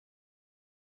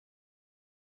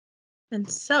And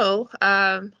so,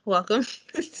 welcome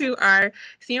to our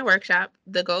senior workshop.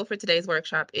 The goal for today's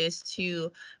workshop is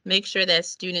to make sure that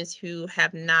students who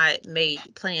have not made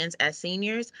plans as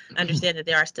seniors understand that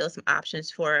there are still some options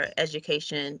for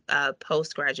education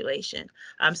post-graduation.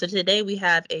 So today we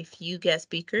have a few guest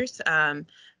speakers.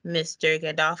 Mr.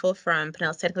 Gandolfo from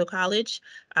Pinellas Technical College,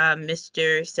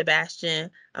 Mr.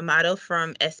 Sebastian Amato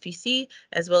from SPC,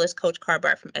 as well as Coach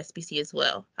Carbart from SPC as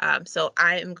well. So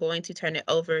I am going to turn it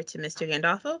over to Mr.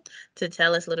 Gandolfo to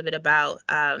tell us a little bit about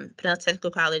Pinellas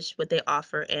Technical College, what they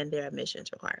offer, and their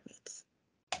admissions requirements.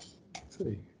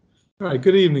 All right,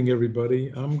 good evening,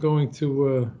 everybody. I'm going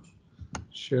to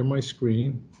share my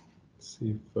screen.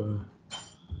 See if,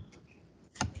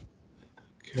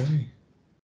 okay.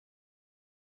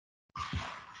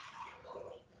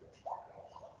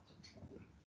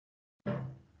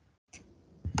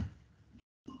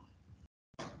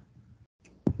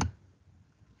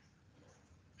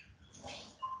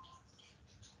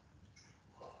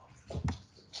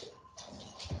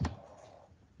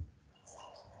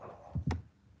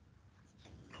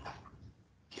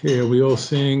 Okay, are we all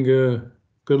seeing a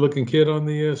good-looking kid on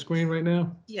the screen right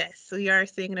now? Yes, we are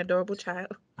seeing an adorable child.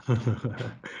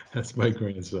 That's my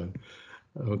grandson.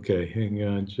 Okay, hang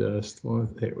on just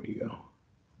one. There we go.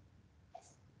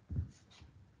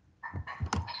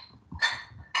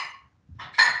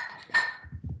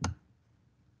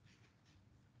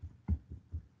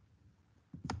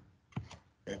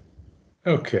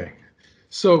 Okay,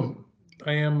 so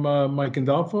I am Mike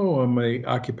Gandolfo. I'm a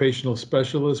occupational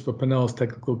specialist for Pinellas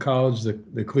Technical College,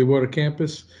 the Clearwater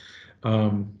campus.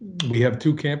 We have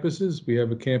two campuses. We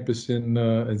have a campus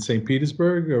in St.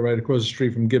 Petersburg, right across the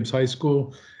street from Gibbs High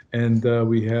School, and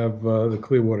we have the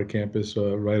Clearwater campus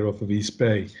right off of East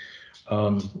Bay.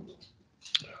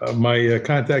 My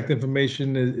contact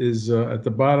information is at the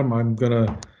bottom. I'm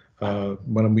gonna,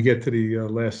 when we get to the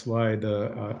last slide,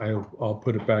 I'll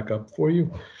put it back up for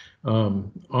you.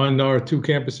 On our two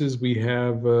campuses, we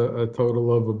have a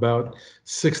total of about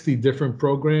 60 different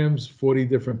programs, 40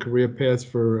 different career paths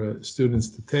for students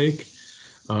to take.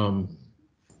 The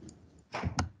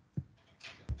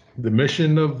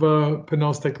mission of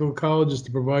Pinellas Technical College is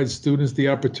to provide students the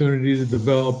opportunity to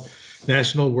develop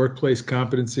national workplace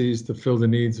competencies to fill the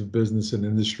needs of business and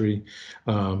industry.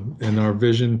 And our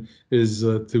vision is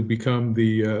to become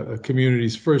the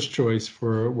community's first choice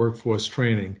for workforce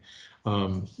training.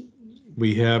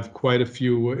 We have quite a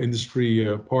few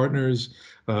industry partners.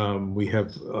 We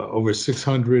have over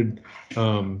 600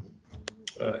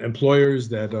 employers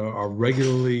that are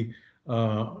regularly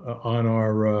on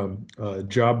our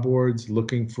job boards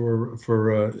looking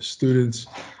for students.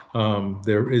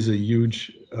 There is a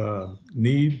huge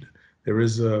need. There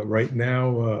is right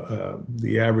now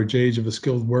the average age of a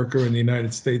skilled worker in the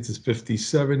United States is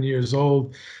 57 years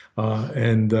old,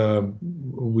 and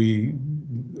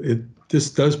this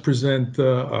does present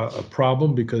a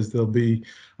problem because there'll be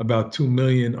about 2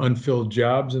 million unfilled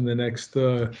jobs in the next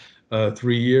 3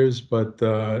 years, but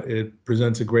it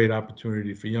presents a great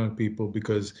opportunity for young people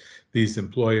because these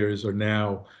employers are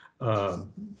now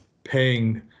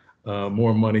paying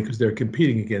more money because they're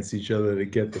competing against each other to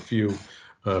get the few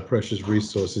precious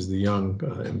resources, the young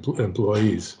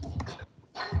employees.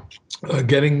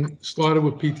 Getting started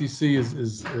with PTC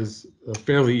is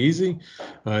fairly easy.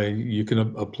 You can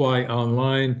apply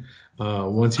online.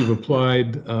 Once you've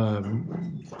applied,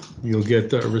 you'll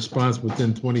get a response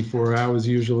within 24 hours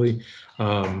usually.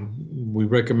 We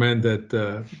recommend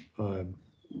that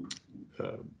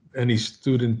any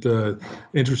student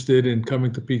interested in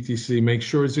coming to PTC, make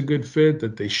sure it's a good fit,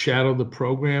 that they shadow the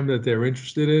program that they're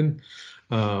interested in.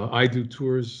 I do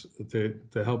tours to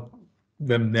help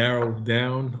them narrow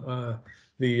down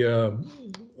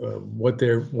what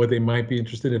they might be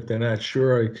interested in. If they're not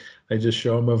sure, I just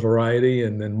show them a variety,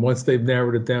 and then once they've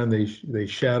narrowed it down, they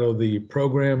shadow the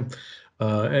program,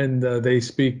 and they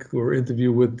speak or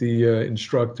interview with the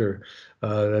instructor.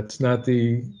 That's not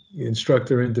the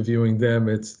instructor interviewing them,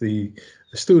 it's the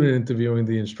student interviewing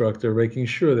the instructor, making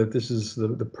sure that this is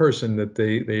the person that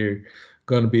they're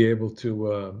going to be able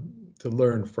to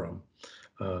learn from.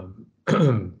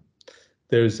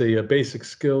 There's a basic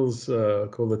skills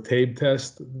called the TABE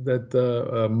test that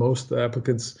most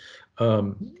applicants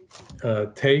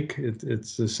take.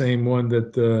 It's the same one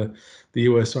that the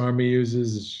U.S. Army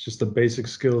uses. It's just a basic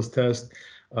skills test.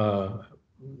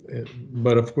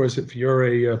 But of course, if you're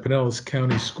a Pinellas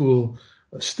County School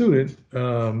student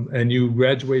and you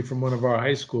graduate from one of our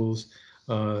high schools,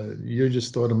 you're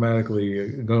just automatically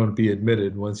going to be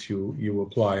admitted once you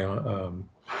apply.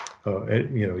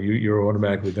 You're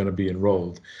automatically going to be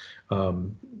enrolled.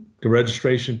 The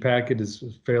registration packet is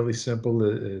fairly simple.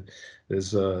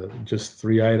 There's just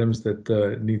 3 items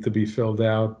that need to be filled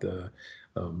out.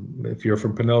 If you're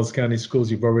from Pinellas County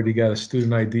Schools, you've already got a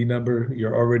student ID number.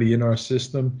 You're already in our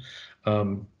system.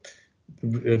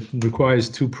 It requires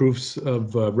 2 proofs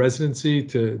of residency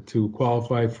to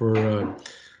qualify for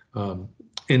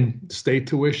in-state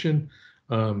tuition.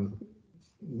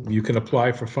 You can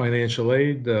apply for financial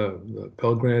aid,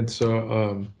 Pell Grants,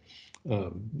 or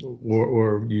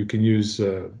you can use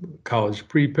college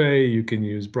prepay. You can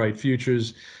use Bright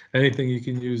Futures. Anything you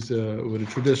can use with a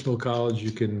traditional college,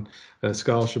 you can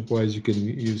scholarship-wise, you can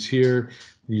use here.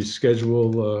 You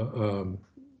schedule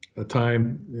a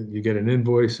time, you get an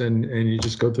invoice, and you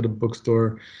just go to the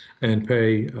bookstore and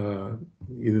pay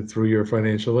either through your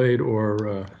financial aid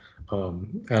or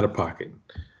out of pocket.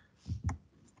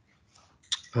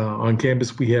 On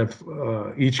campus, we have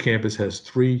each campus has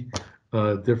 3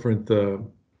 different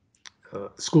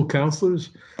school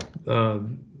counselors.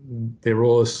 They're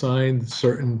all assigned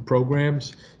certain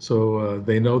programs, so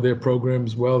they know their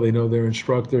programs well. They know their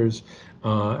instructors,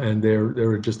 and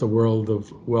they're just a world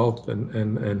of wealth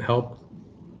and help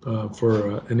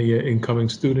for any incoming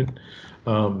student.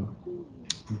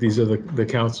 These are the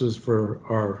counselors for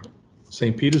our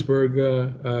St.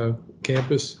 Petersburg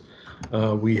campus.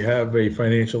 We have a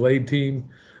financial aid team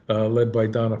led by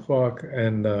Donna Falk,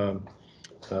 and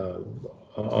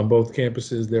on both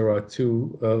campuses there are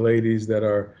 2 ladies that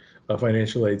are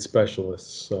financial aid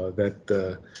specialists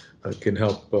that can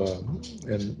help.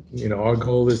 And our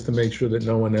goal is to make sure that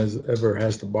no one ever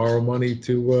has to borrow money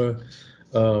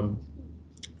um,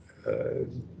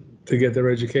 to get their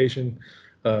education.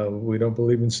 We don't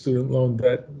believe in student loan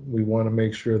debt. We want to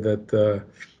make sure that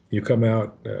you come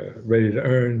out ready to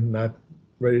earn, not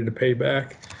ready to pay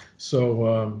back.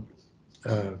 So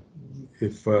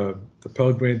if the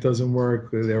Pell Grant doesn't work,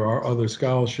 there are other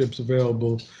scholarships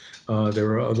available.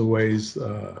 There are other ways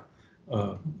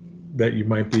that you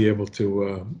might be able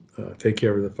to take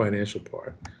care of the financial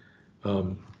part.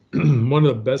 One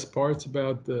of the best parts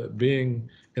about being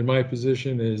in my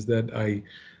position is that I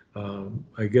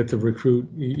get to recruit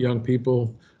young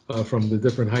people from the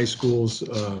different high schools,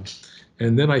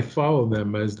 and then I follow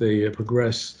them as they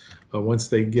progress once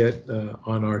they get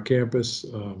on our campus.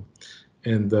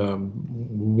 And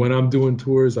when I'm doing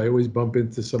tours, I always bump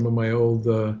into some of my old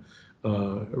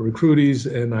recruitees,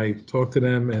 and I talk to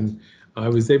them, and I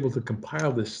was able to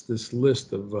compile this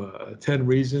list of 10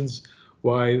 reasons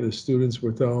why the students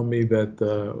were telling me that,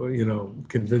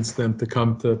 convinced them to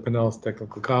come to Pinellas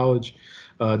Technical College.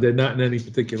 They're not in any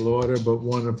particular order, but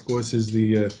one, of course, is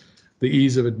the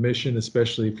ease of admission,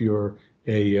 especially if you're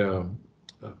a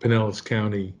Pinellas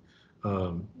County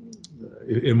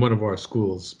in one of our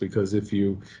schools, because if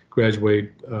you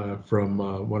graduate from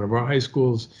one of our high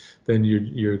schools, then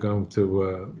you're going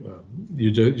to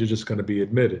you're just going to be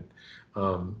admitted.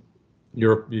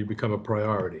 You become a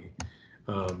priority.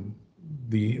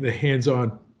 The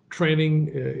hands-on training,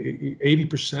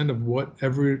 80% of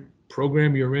whatever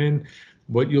program you're in,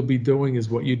 what you'll be doing is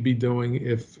what you'd be doing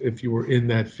if you were in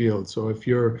that field. So if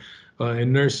you're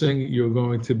in nursing, you're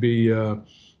going to be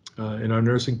in our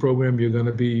nursing program, you're going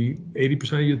to be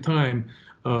 80% of your time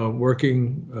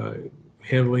working,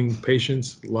 handling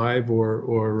patients live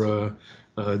or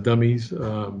dummies,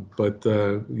 but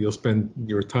you'll spend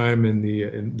your time in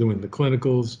doing the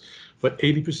clinicals. But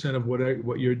 80% of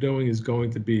what you're doing is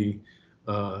going to be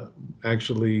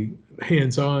actually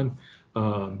hands-on,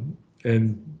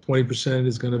 and 20%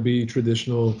 is going to be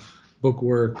traditional book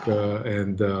work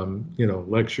and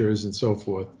lectures and so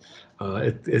forth.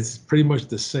 It's pretty much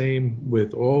the same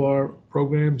with all our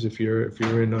programs. If you're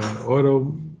in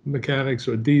auto mechanics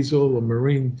or diesel or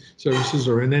marine services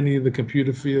or in any of the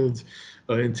computer fields,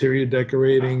 interior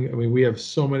decorating, I mean, we have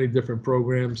so many different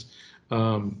programs.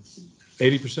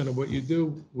 80% of what you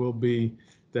do will be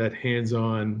that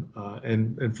hands-on,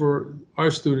 and for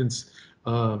our students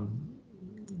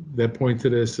that point to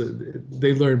this,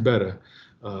 they learn better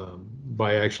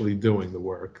by actually doing the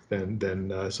work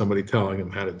than somebody telling them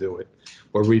how to do it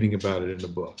or reading about it in the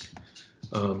book.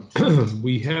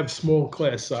 We have small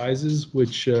class sizes,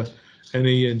 which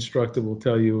any instructor will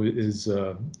tell you is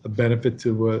a benefit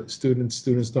to students.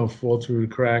 Students don't fall through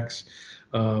the cracks.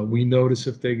 We notice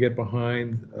if they get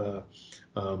behind.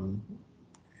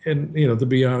 And to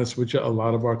be honest with you, a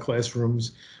lot of our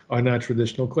classrooms are not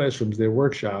traditional classrooms. They're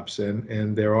workshops,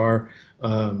 and there are,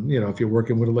 if you're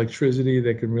working with electricity,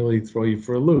 they can really throw you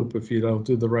for a loop if you don't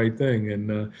do the right thing.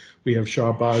 And we have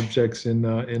sharp objects in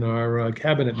our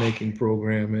cabinet making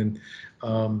program, and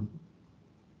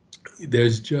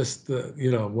there's just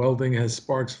welding has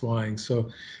sparks flying. So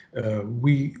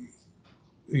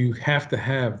you have to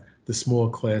have the small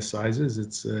class sizes.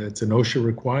 It's an OSHA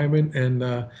requirement,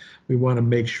 and we want to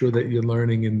make sure that you're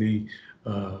learning in the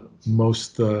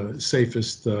most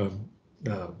safest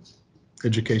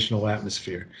educational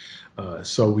atmosphere.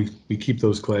 So we keep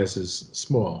those classes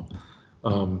small.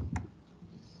 Um,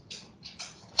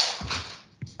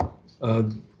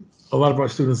 a lot of our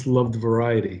students love the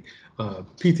variety.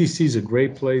 PTC is a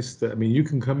great place. I mean, you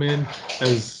can come in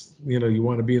as, you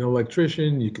want to be an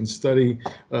electrician, you can study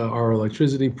our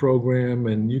electricity program,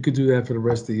 and you could do that for the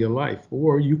rest of your life.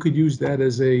 Or you could use that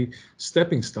as a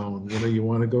stepping stone. You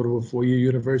want to go to a 4-year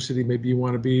university, maybe you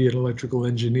want to be an electrical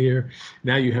engineer.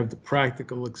 Now you have the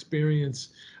practical experience.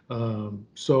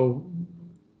 So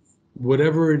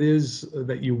whatever it is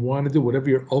that you want to do, whatever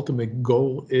your ultimate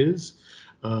goal is,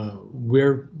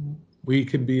 we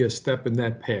can be a step in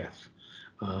that path.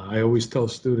 I always tell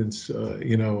students,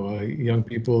 young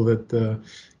people that,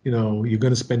 you're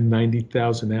going to spend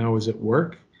 90,000 hours at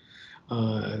work.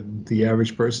 The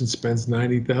average person spends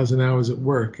 90,000 hours at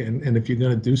work. And if you're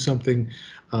going to do something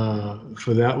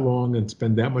for that long and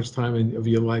spend that much time of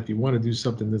your life, you want to do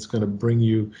something that's going to bring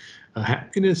you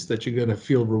happiness, that you're going to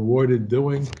feel rewarded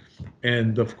doing.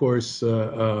 And of course,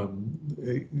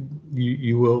 you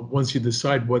will, once you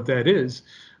decide what that is,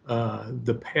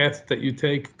 the path that you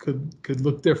take could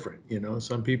look different.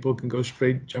 Some people can go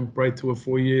straight, jump right to a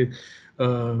 4-year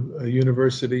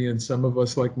university, and some of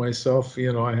us, like myself,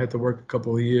 I had to work a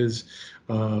couple of years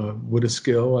with a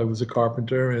skill. I was a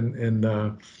carpenter, and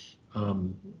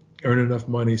earn enough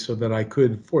money so that I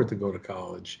could afford to go to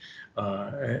college.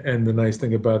 And the nice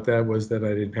thing about that was that I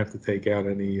didn't have to take out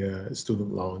any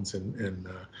student loans, and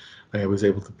I was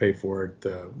able to pay for it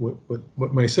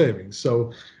with my savings.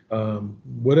 So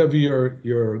whatever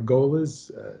your goal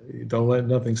is, don't let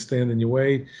nothing stand in your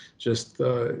way. Just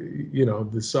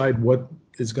decide what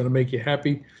is going to make you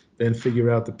happy, then figure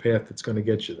out the path that's going to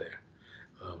get you there.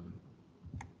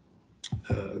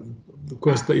 Of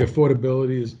course, the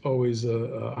affordability is always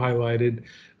highlighted.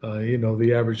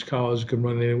 The average college can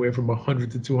run anywhere from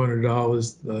 $100 to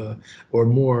 $200 or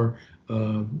more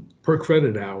per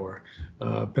credit hour.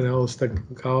 Pinellas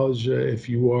Technical College, if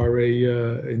you are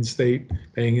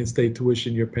paying in-state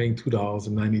tuition, you're paying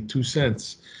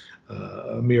 $2.92,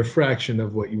 a mere fraction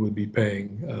of what you would be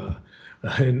paying.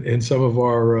 In some of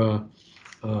our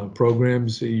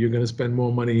programs, you're going to spend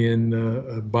more money in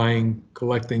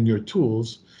collecting your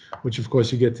tools, which of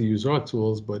course you get to use our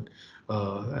tools, but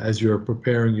as you're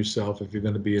preparing yourself, if you're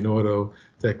going to be an auto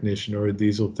technician or a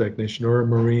diesel technician or a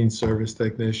marine service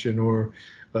technician or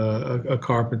a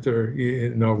carpenter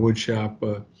in our wood shop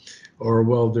or a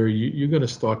welder, you're going to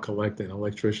start collecting.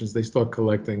 Electricians, they start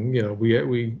collecting.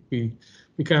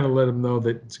 We kind of let them know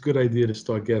that it's a good idea to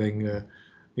start getting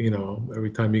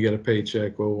every time you get a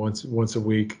paycheck, or once a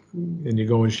week, and you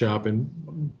go and shop and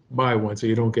buy one, so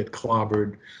you don't get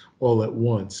clobbered all at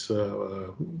once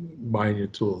buying your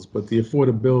tools. But the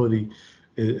affordability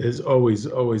is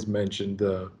always mentioned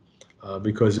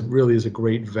because it really is a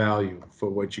great value for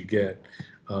what you get.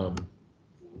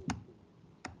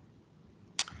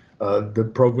 The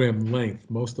program length,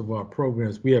 most of our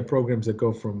programs, we have programs that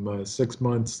go from 6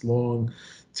 months long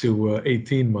to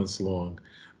 18 months long.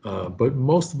 But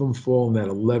most of them fall in that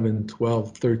 11,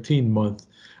 12, 13-month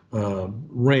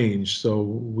range. So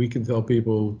we can tell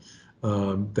people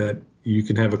that you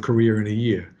can have a career in a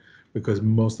year, because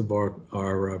most of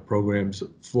our programs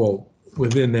fall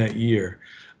within that year.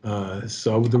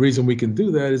 So the reason we can do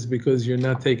that is because you're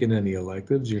not taking any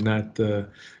electives. You're not going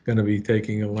to be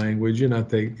taking a language. You're not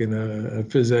taking a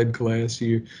phys ed class.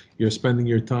 You're spending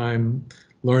your time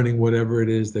learning whatever it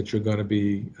is that you're going to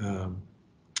be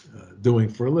doing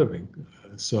for a living.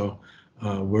 So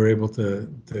we're able to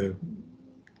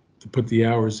put the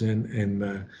hours in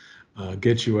and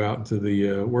get you out into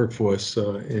the workforce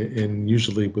in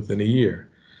usually within a year.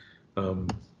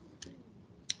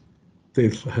 They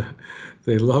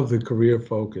they love the career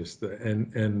focused,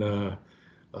 and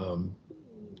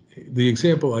the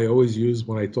example I always use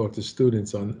when I talk to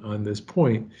students on this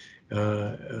point,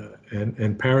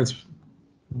 and parents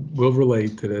will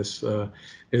relate to this,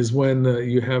 is when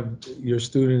you have your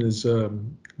student is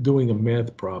doing a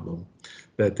math problem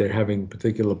that they're having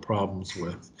particular problems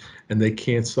with, and they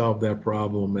can't solve that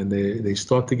problem, and they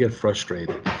start to get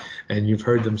frustrated. And you've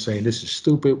heard them saying, "This is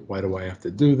stupid. Why do I have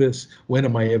to do this? When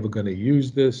am I ever going to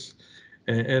use this?"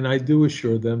 And I do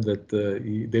assure them that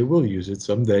they will use it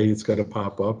someday. It's going to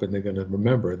pop up, and they're going to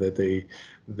remember that they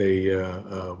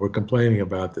were complaining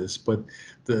about this. But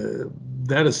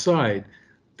that aside,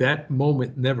 that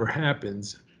moment never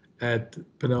happens at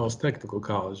Pinellas Technical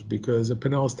College, because at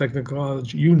Pinellas Technical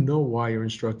College, you know why your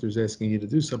instructor is asking you to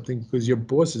do something, because your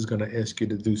boss is going to ask you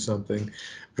to do something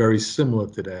very similar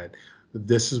to that.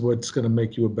 This is what's going to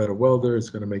make you a better welder. It's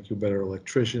going to make you a better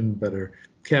electrician, better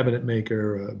cabinet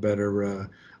maker, a better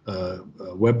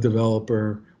web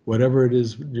developer, whatever it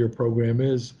is your program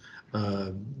is.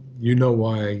 Uh, you know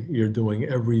why you're doing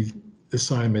every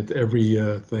assignment, every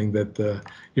thing that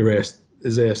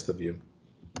is asked of you.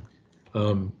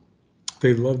 Um,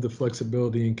 they love the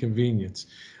flexibility and convenience.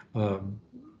 Um,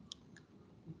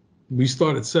 we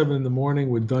start at 7 in the morning.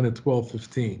 We're done at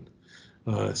 12:15.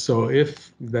 So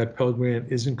if that Pell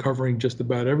Grant isn't covering just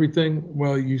about everything,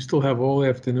 well, you still have all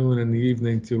afternoon and the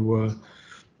evening to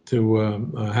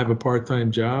have a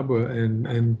part-time job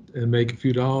and make a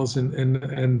few dollars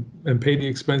and pay the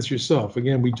expense yourself.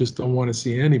 Again, we just don't want to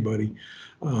see anybody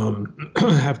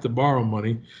have to borrow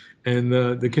money, and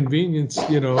the convenience,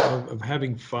 of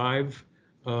having 5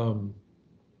 um,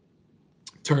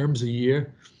 terms a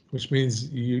year, which means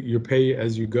you pay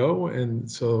as you go, and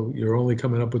so you're only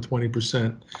coming up with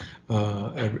 20%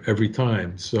 every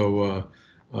time. So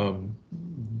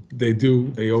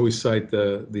they always cite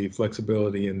the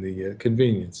flexibility and the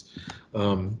convenience.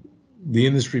 Um, the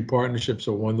industry partnerships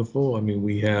are wonderful. I mean,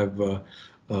 we have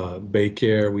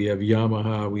Baycare, we have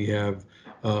Yamaha, we have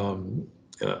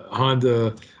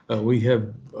Honda, we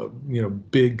have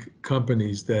big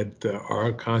companies that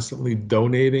are constantly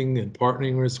donating and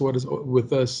partnering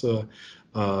with us,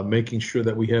 making sure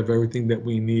that we have everything that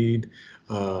we need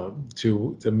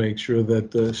to make sure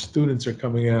that the students are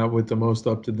coming out with the most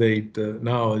up-to-date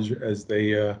knowledge as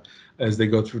they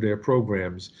go through their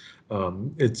programs.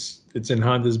 It's in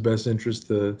Honda's best interest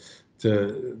to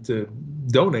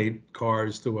donate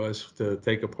cars to us to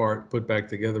take apart, put back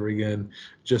together again,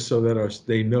 just so that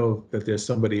they know that there's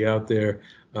somebody out there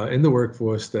in the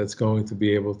workforce that's going to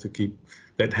be able to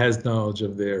that has knowledge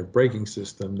of their braking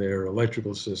system, their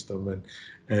electrical system,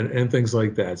 and things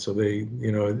like that. So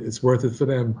it's worth it for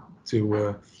them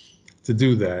to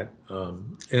do that.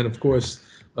 And of course,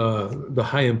 the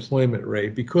high employment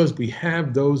rate, because we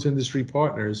have those industry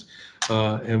partners,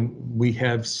 and we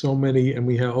have so many,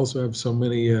 and also have so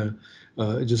many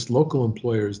just local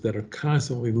employers that are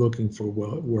constantly looking for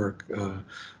work,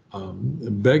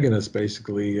 begging us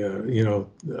basically,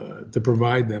 to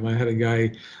provide them. I had a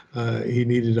guy, he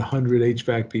needed 100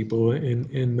 HVAC people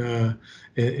in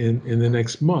the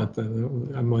next month.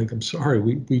 And I'm like, I'm sorry,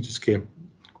 we just can't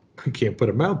put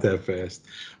them out that fast.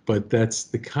 But that's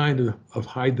the kind of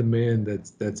high demand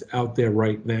that's out there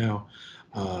right now,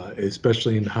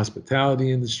 especially in the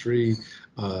hospitality industry,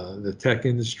 the tech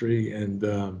industry, and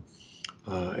a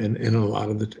lot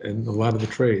of the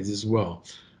trades as well.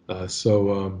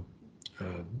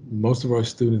 Most of our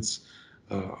students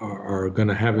are going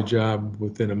to have a job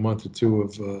within a month or two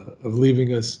of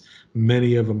leaving us.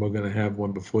 Many of them are going to have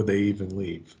one before they even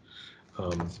leave.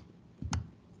 Um,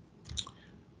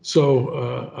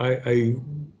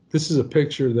 this is a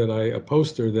picture a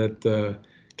poster that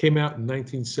came out in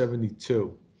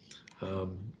 1972.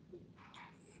 Um,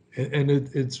 and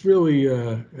it's really,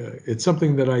 it's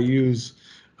something that I use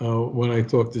when I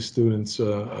talk to students,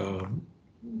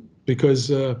 because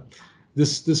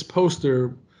this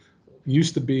poster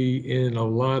used to be in a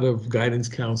lot of guidance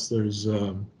counselors'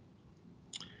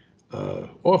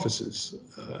 offices.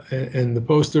 And the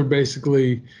poster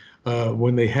basically,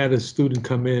 when they had a student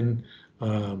come in,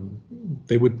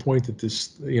 they would point at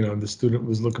this, the student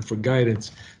was looking for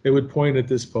guidance. They would point at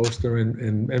this poster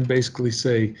and basically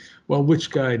say, well, which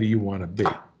guy do you want to be?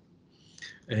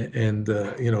 And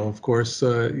of course,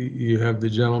 you have the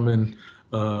gentleman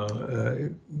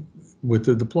with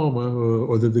the diploma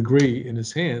or the degree in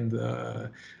his hand,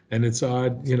 and it's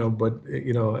odd, but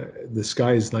the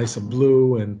sky is nice and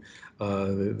blue, and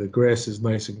the grass is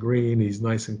nice and green. He's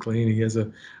nice and clean.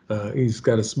 He's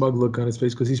got a smug look on his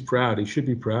face because he's proud. He should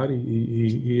be proud.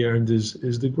 He earned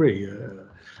his degree.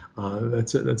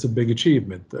 That's a big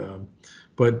achievement.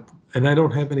 And I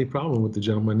don't have any problem with the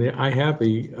gentleman. I have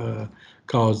a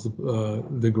college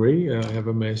degree. I have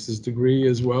a master's degree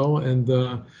as well, and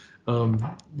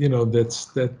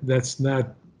that's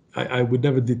not. I would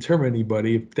never deter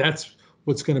anybody if that's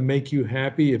what's going to make you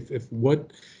happy. If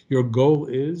what your goal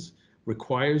is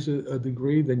requires a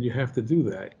degree, then you have to do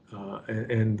that.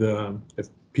 If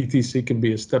PTC can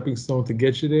be a stepping stone to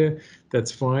get you there,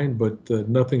 that's fine. But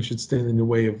nothing should stand in the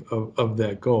way of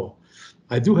that goal.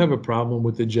 I do have a problem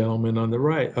with the gentleman on the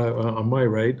right, on my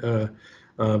right,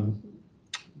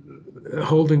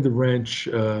 holding the wrench.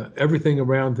 Everything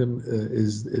around him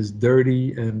is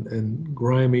dirty and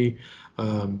grimy.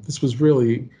 This was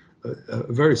really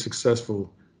a very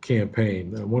successful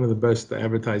campaign, one of the best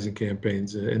advertising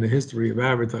campaigns in the history of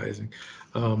advertising.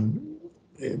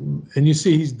 And you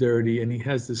see he's dirty, and he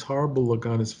has this horrible look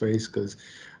on his face because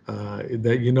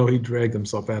that he dragged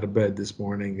himself out of bed this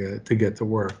morning to get to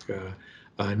work,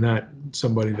 not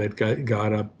somebody that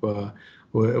got up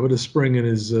with a spring in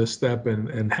his step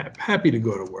and happy to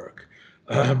go to work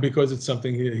because it's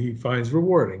something he finds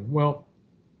rewarding. Well,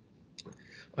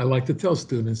 I like to tell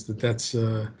students that that's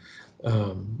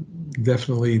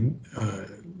definitely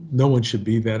no one should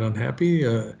be that unhappy.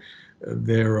 If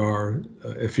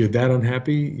you're that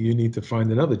unhappy, you need to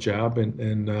find another job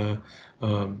and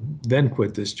then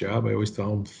quit this job. I always tell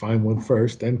them find one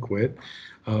first, then quit.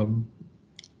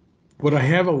 What I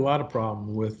have a lot of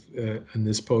problem with in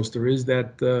this poster is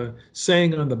that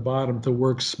saying on the bottom to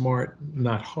work smart,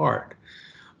 not hard.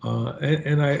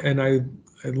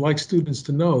 I'd like students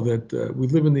to know that we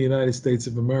live in the United States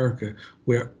of America,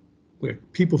 where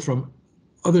people from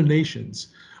other nations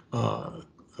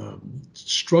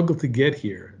struggle to get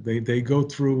here. They go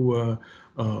through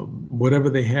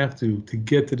whatever they have to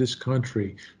get to this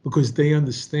country because they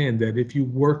understand that if you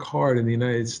work hard in the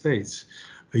United States,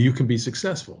 you can be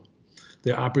successful.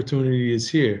 The opportunity is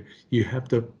here. You have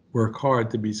to work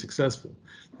hard to be successful.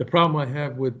 The problem I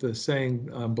have with the saying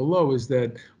below is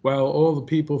that while all the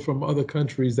people from other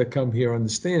countries that come here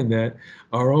understand that,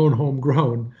 our own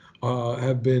homegrown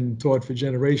have been taught for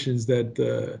generations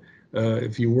that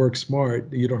if you work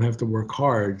smart, you don't have to work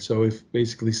hard. So if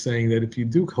basically saying that if you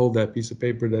do hold that piece of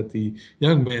paper that the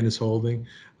young man is holding,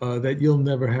 that you'll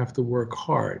never have to work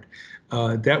hard.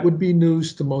 That would be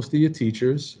news to most of your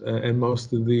teachers and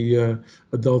most of the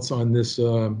adults on this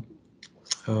um,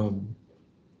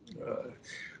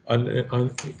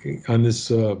 on this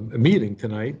meeting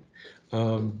tonight,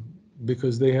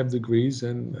 because they have degrees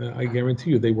and I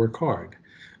guarantee you they work hard.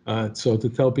 So to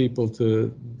tell people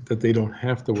that they don't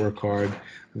have to work hard,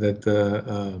 that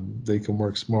they can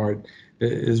work smart,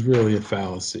 is really a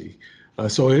fallacy.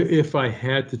 So if I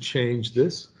had to change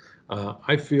this,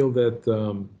 I feel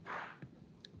that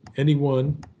any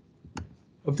one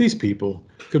of these people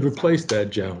could replace that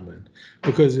gentleman,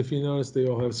 because if you notice, they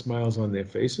all have smiles on their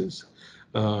faces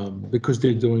because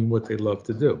they're doing what they love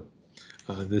to do.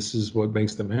 This is what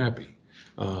makes them happy.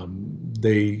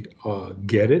 They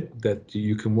get it that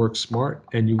you can work smart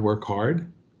and you work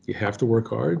hard. You have to work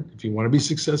hard if you want to be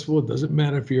successful. It doesn't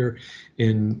matter if you're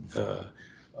in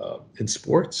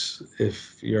sports,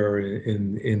 if you're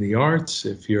in the arts,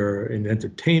 if you're in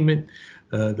entertainment.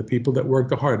 The people that work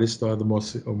the hardest are the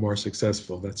more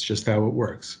successful. That's just how it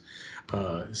works.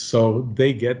 So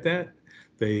they get that.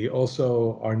 They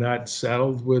also are not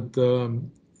saddled with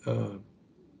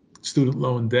student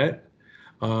loan debt,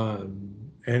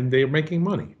 and they're making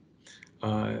money.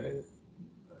 Uh,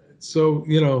 so,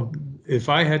 if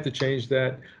I had to change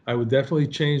that, I would definitely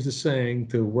change the saying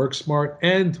to work smart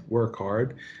and work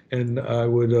hard. And I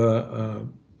would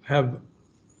have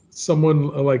someone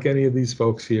like any of these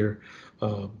folks here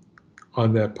uh,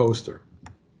 on that poster.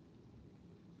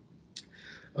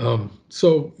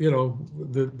 So,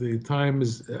 the time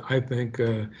is, I think,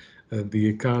 the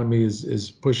economy is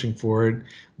pushing for it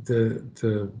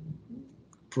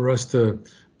for us to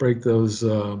break those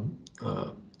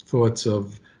thoughts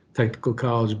of technical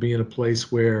college being a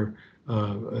place where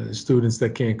students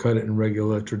that can't cut it in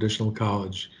regular traditional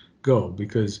college go.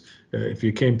 Because if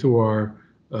you came to our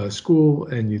school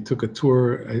and you took a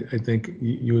tour, I think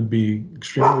you would be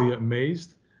extremely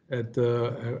amazed at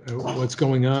what's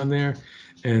going on there.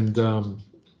 And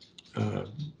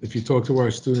if you talk to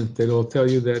our students, they'd all tell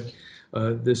you that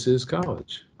this is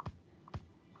college.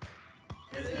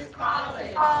 This is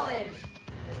college. College.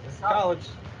 College.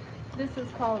 This is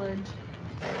college.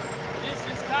 This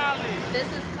is college. This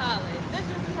is college. This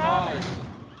is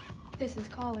college. This is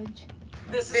college.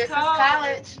 This is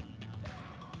college.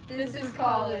 This is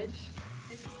college.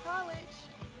 This is college. This is college.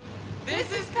 This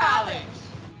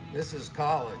is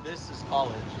college.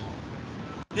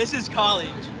 This is college. This is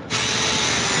college.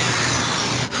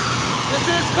 This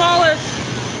is college.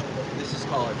 This is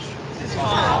college. This is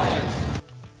college.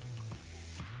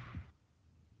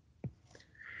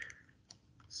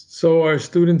 So our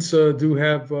students do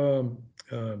have an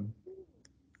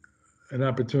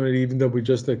opportunity, even though we're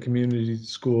just a community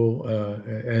school,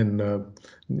 and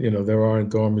there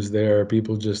aren't dormers there.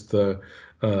 People just we're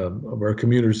a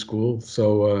community school.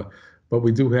 So, but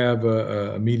we do have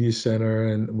a media center,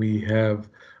 and we have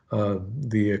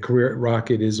the Career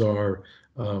Rocket is our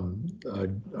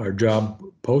job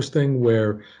posting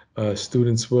where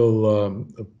students will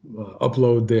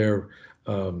upload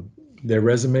their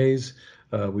resumes.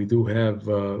 We do have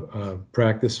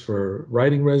practice for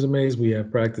writing resumes. We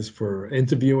have practice for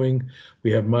interviewing.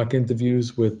 We have mock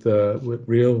interviews with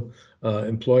real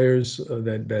employers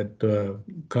that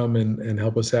come and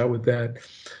help us out with that.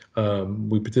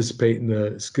 We participate in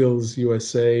the Skills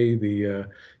USA, the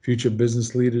Future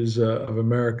Business Leaders of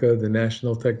America, the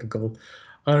National Technical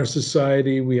Honor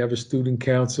Society. We have a student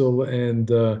council, and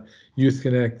Youth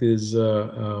Connect is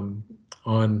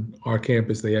on our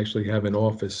campus. They actually have an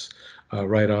office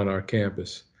right on our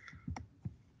campus.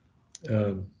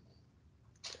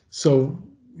 So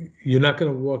you're not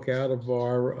going to walk out of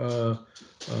our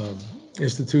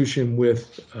institution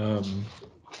with a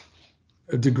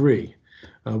degree.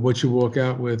 What you walk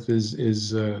out with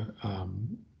is a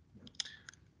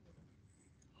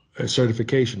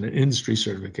certification, an industry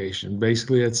certification.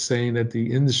 Basically, that's saying that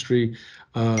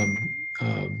um,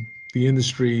 the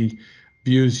industry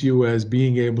views you as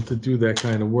being able to do that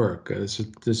kind of work.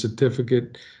 The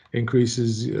certificate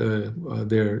increases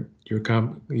your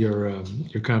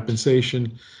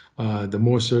compensation. The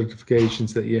more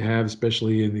certifications that you have,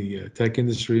 especially in the tech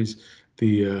industries,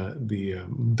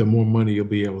 the more money you'll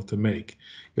be able to make.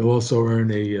 You'll also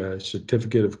earn a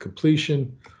certificate of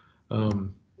completion.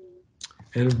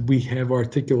 And we have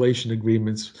articulation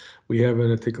agreements. We have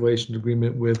an articulation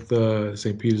agreement with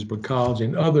St. Petersburg College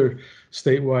and other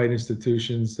statewide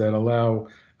institutions that allow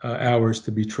hours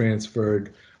to be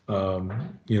transferred,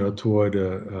 toward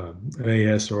an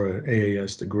AS or an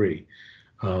AAS degree.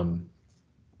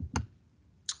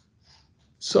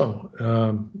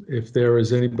 If there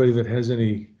is anybody that has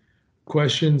any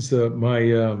questions,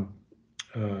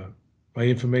 my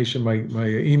information, my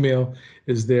email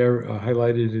is there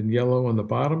highlighted in yellow on the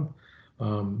bottom.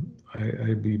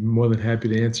 I'd be more than happy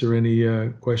to answer any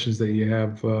questions that you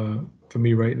have for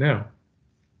me right now.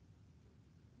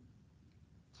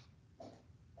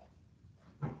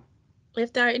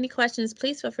 If there are any questions,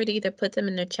 please feel free to either put them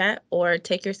in the chat or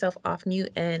take yourself off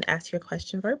mute and ask your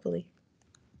question verbally.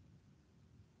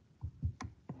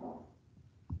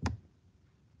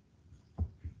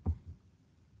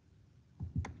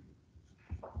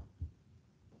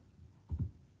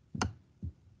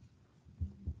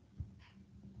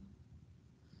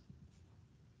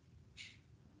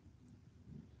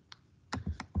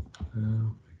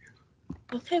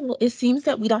 Okay, well, it seems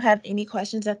that we don't have any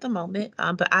questions at the moment,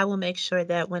 but I will make sure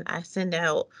that when I send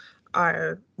out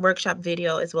our workshop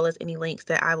video, as well as any links,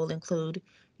 that I will include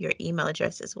your email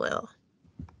address as well.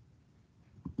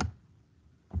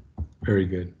 Very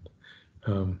good.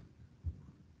 Have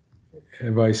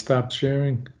I stopped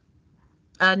sharing?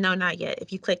 No, not yet.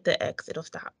 If you click the X, it'll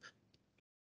stop.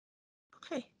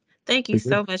 Okay. Thank you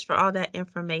so much for all that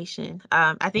information.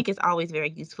 I think it's always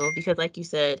very useful because, like you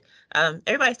said,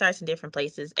 everybody starts in different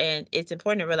places, and it's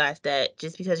important to realize that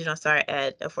just because you don't start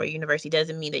at a four-year university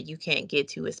doesn't mean that you can't get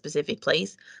to a specific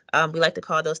place. We like to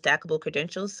call those stackable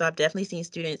credentials. So I've definitely seen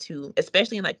students who,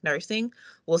 especially in like nursing,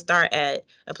 will start at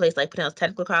a place like Pinellas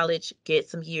Technical College, get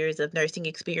some years of nursing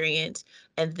experience,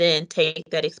 and then take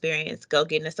that experience, go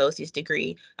get an associate's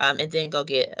degree, and then go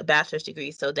get a bachelor's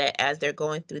degree, so that as they're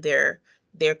going through their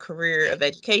career of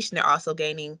education, they're also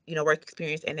gaining, work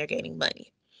experience, and they're gaining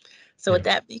money. So with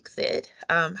that being said,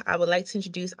 I would like to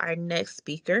introduce our next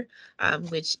speaker,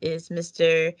 which is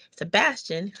Mr.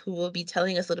 Sebastian, who will be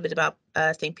telling us a little bit about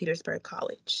St. Petersburg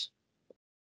College.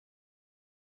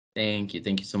 Thank you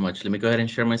so much. Let me go ahead and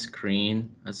share my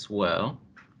screen as well.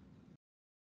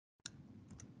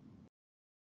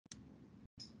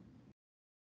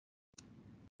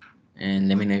 And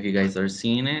let me know if you guys are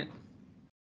seeing it.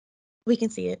 We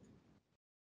can see it.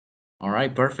 All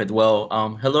right, perfect. Well,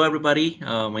 hello everybody.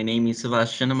 My name is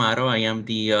Sebastian Amaro. I am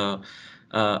the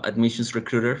admissions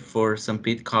recruiter for St.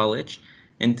 Pete College.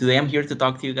 And today I'm here to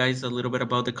talk to you guys a little bit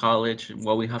about the college,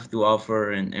 what we have to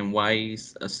offer, and why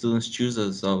students choose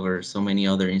us over so many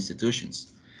other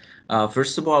institutions.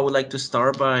 First of all, I would like to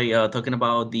start by talking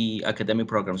about the academic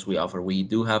programs we offer. We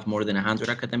do have more than 100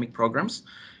 academic programs,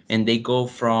 and they go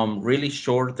from really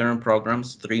short-term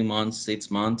programs, 3 months, 6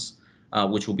 months,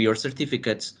 which will be our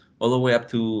certificates, all the way up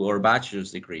to our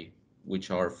bachelor's degree, which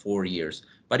are 4 years.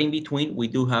 But in between, we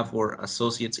do have our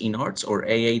associates in arts or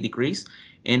AA degrees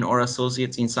and our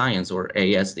associates in science or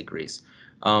AS degrees.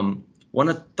 Want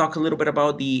to talk a little bit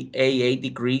about the AA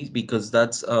degree because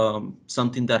that's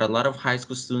something that a lot of high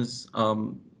school students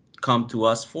come to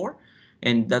us for,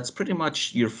 and that's pretty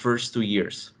much your first 2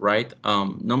 years, right?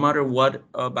 No matter what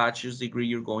bachelor's degree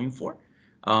you're going for,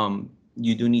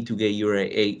 you do need to get your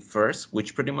AA first,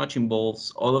 which pretty much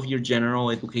involves all of your general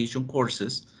education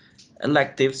courses,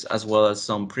 electives, as well as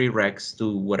some prereqs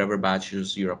to whatever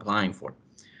bachelor's you're applying for.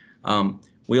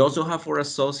 We also have our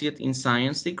associate in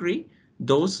science degree.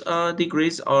 Those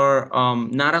degrees are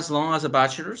not as long as a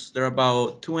bachelor's. They're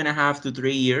about 2.5 to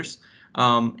 3 years,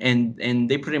 and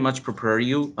they pretty much prepare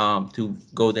you to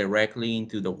go directly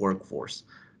into the workforce.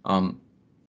 Um,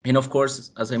 and of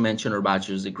course, as I mentioned, our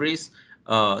bachelor's degrees.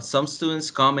 Some students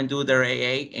come and do their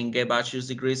AA and get bachelor's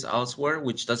degrees elsewhere,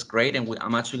 which that's great. And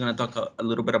I'm actually going to talk a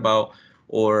little bit about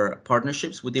our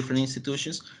partnerships with different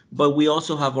institutions. But we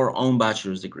also have our own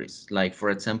bachelor's degrees. Like, for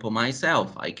example,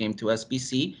 myself, I came to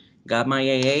SBC, got my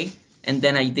AA, and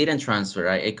then I didn't transfer.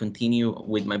 I continue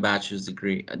with my bachelor's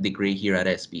degree here at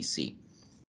SBC.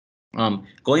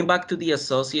 Going back to the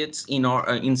associates in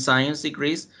our in science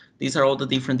degrees, these are all the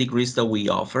different degrees that we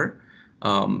offer.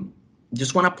 Um,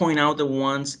 just want to point out the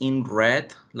ones in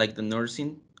red, like the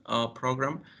nursing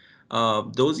program.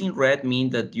 Those in red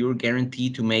mean that you're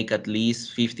guaranteed to make at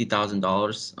least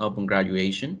 $50,000 upon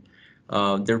graduation.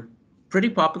 They're pretty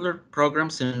popular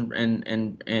programs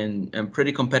and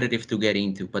pretty competitive to get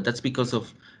into, but that's because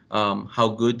of how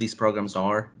good these programs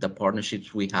are, the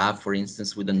partnerships we have, for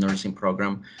instance, with the nursing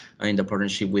program and the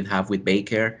partnership we have with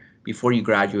Baycare. Before you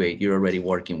graduate, you're already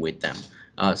working with them.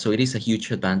 So it is a huge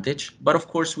advantage. But of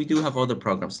course, we do have other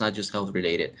programs, not just health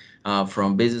related,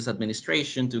 from business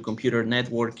administration to computer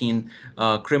networking,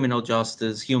 criminal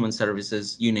justice, human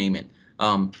services, you name it.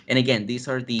 And again, these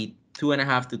are the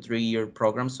 2.5 to 3 year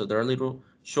programs, so they're a little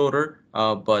shorter.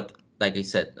 But like I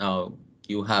said,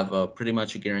 you have pretty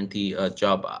much a guarantee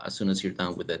job as soon as you're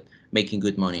done with it, making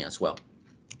good money as well.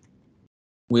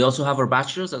 We also have our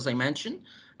bachelor's, as I mentioned,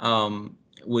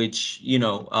 which,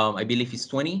 I believe is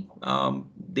 20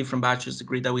 different bachelor's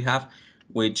degree that we have,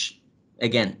 which,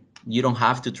 again, you don't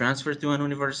have to transfer to an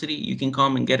university. You can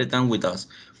come and get it done with us.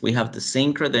 We have the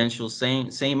same credentials,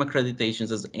 same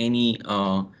accreditations as any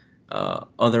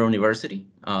other university.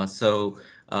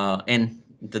 And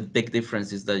the big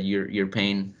difference is that you're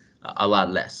paying a lot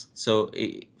less. So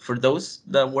for those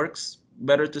that works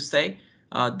better to stay,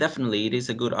 definitely, it is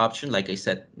a good option. Like I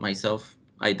said, myself,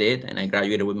 I did, and I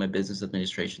graduated with my business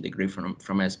administration degree from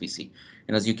SBC.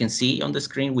 And as you can see on the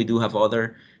screen, we do have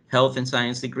other health and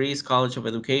science degrees, College of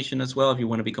Education as well, if you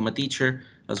want to become a teacher,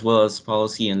 as well as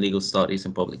policy and legal studies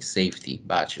and public safety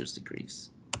bachelor's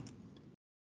degrees.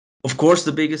 Of course,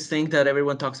 the biggest thing that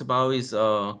everyone talks about is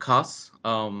costs.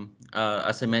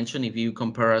 As I mentioned, if you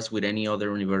compare us with any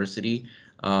other university,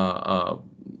 I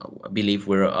believe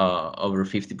we're over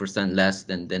 50% less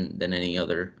than any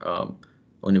other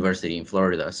university in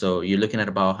Florida. So you're looking at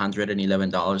about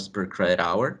 $111 per credit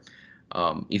hour.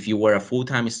 If you were a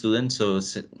full-time student, so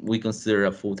we consider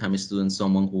a full-time student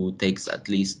someone who takes at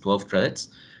least 12 credits,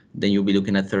 then you'll be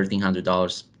looking at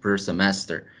 $1,300 per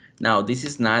semester. Now, this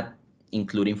is not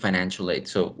including financial aid.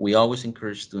 So we always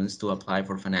encourage students to apply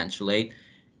for financial aid,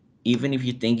 even if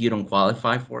you think you don't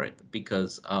qualify for it,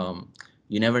 because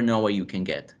you never know what you can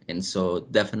get. And so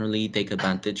definitely take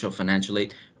advantage of financial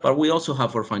aid. But we also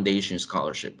have our foundation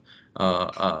scholarship.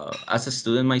 As a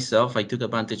student myself, I took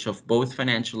advantage of both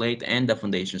financial aid and the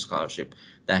foundation scholarship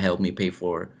that helped me pay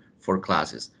for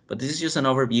classes. But this is just an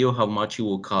overview of how much it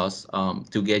will cost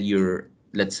to get your,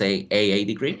 let's say, AA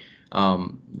degree,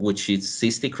 which is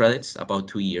 60 credits, about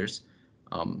 2 years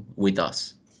with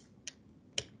us.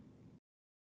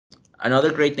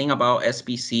 Another great thing about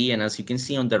SPC, and as you can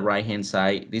see on the right-hand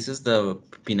side, this is the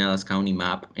Pinellas County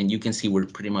map, and you can see we're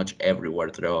pretty much everywhere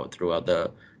throughout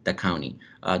the county.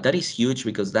 That is huge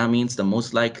because that means that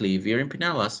most likely, if you're in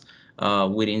Pinellas,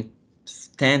 within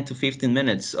 10 to 15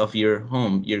 minutes of your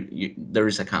home, there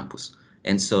is a campus.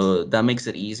 And so that makes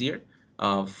it easier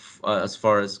as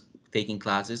far as taking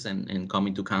classes and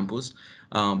coming to campus.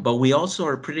 But we also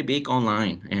are pretty big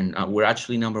online, and we're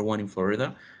actually #1 in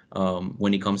Florida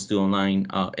when it comes to online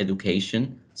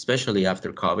education, especially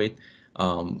after COVID,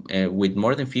 with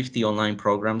more than 50 online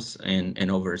programs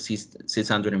and over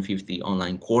 650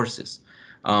 online courses.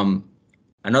 Um,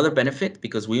 Another benefit,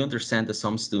 because we understand that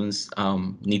some students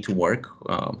need to work,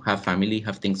 have family,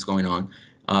 have things going on,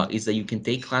 is that you can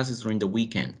take classes during the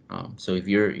weekend. So if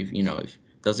if it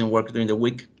doesn't work during the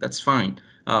week, that's fine.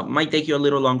 Might take you a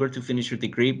little longer to finish your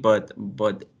degree, but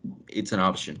it's an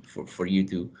option for you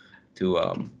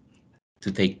to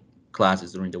take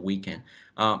classes during the weekend.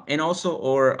 And also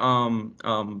our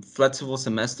flexible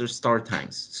semester start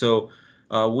times. So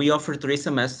we offer 3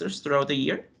 semesters throughout the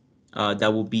year.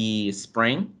 That will be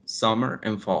spring, summer,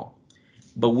 and fall.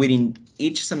 But within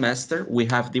each semester, we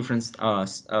have different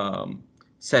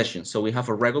sessions. So we have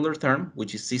a regular term,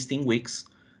 which is 16 weeks,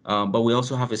 but we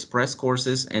also have express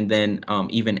courses and then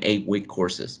even 8-week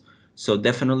courses. So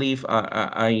definitely,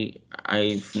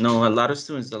 I know a lot of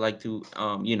students that like to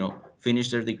finish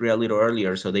their degree a little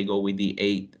earlier, so they go with the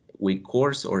 8-week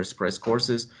course or express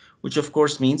courses, which of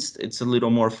course means it's a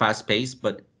little more fast paced,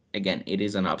 but again, it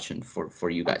is an option for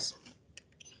you guys.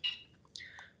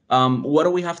 What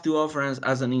do we have to offer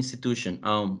as an institution?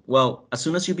 Well, as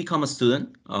soon as you become a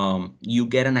student, you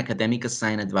get an academic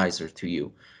assigned advisor to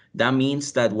you. That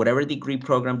means that whatever degree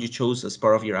program you chose as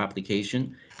part of your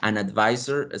application, an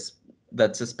advisor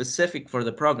that's specific for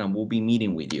the program will be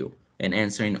meeting with you and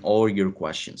answering all your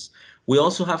questions. We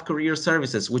also have career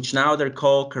services, which now they're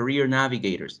called career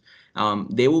navigators.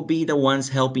 They will be the ones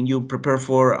helping you prepare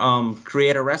for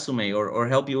create a resume or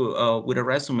help you with a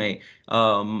resume,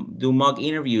 do mock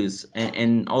interviews,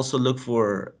 and also look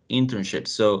for internships.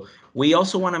 So we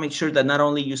also want to make sure that not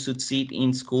only you succeed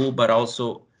in school, but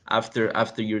also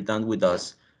after you're done with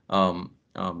us,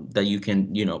 that you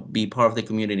can be part of the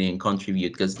community and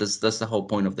contribute, because that's the whole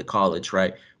point of the college,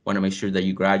 right? Want to make sure that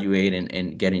you graduate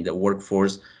and get in the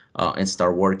workforce, and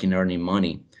start working, earning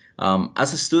money.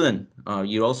 As a student,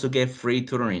 you also get free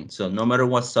tutoring. So no matter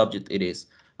what subject it is,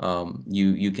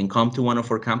 you can come to one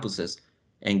of our campuses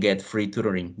and get free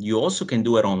tutoring. You also can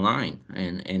do it online,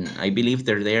 and I believe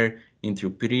they're there into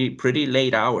pretty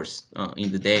late hours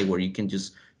in the day, where you can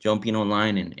just jump in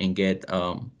online and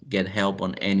get help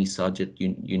on any subject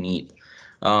you need.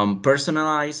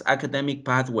 Personalized academic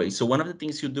pathway. So one of the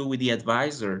things you do with the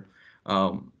advisor,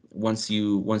 once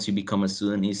you become a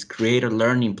student, is create a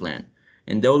learning plan,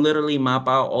 and they'll literally map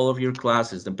out all of your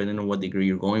classes depending on what degree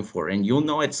you're going for, and you'll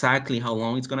know exactly how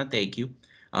long it's going to take you.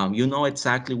 You know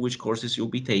exactly which courses you'll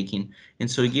be taking, and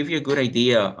so it gives you a good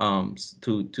idea,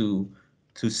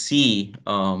 to see,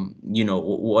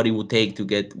 what it would take to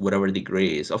get whatever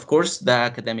degree is. Of course, the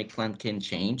academic plan can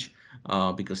change,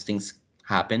 because things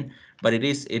happen, but it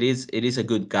is a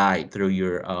good guide through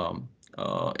your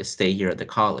stay here at the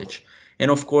college. And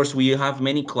of course, we have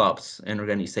many clubs and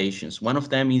organizations. One of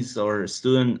them is our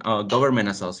Student Government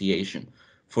Association.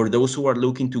 For those who are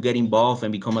looking to get involved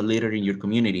and become a leader in your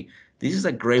community, this is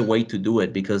a great way to do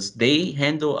it, because they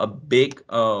handle a big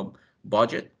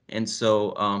budget, and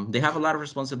so they have a lot of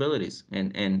responsibilities,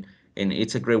 and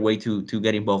it's a great way to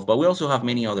get involved. But we also have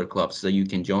many other clubs that you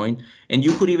can join, and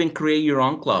you could even create your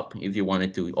own club if you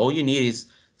wanted to. All you need is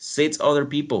 6 other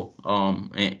people,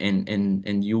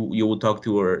 and you will talk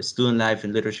to our student life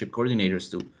and leadership coordinators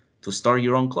to start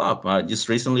your own club. Just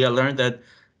recently, I learned that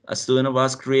a student of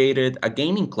us created a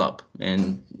gaming club,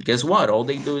 and guess what? All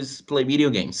they do is play video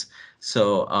games.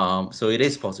 So it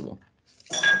is possible.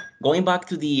 Going back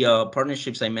to the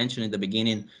partnerships I mentioned in the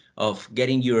beginning, of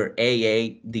getting your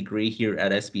AA degree here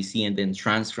at SPC and then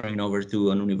transferring over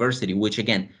to an university, which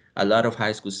again, a lot of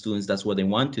high school students, that's what they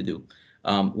want to do.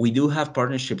 We do have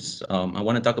partnerships. I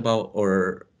want to talk about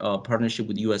our partnership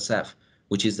with USF,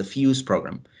 which is the FUSE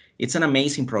program. It's an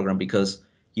amazing program because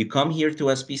you come here to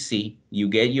SPC, you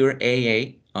get your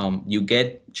AA, you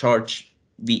get charged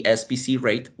the SPC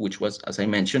rate, which was, as I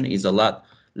mentioned, is a lot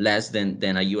less than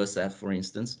a USF, for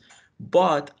instance.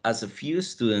 But as a FUSE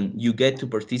student, you get to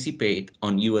participate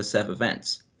on USF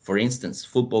events, for instance,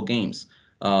 football games,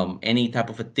 any type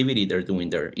of activity they're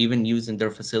doing there, even using their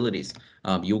facilities.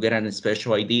 You'll get a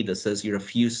special ID that says you're a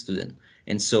FUSE student.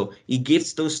 And so it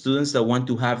gives those students that want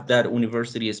to have that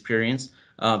university experience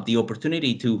the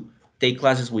opportunity to take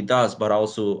classes with us, but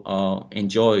also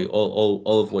enjoy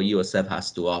all of what USF has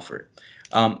to offer.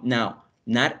 Now,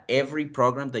 not every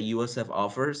program that USF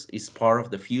offers is part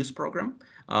of the FUSE program.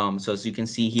 So as you can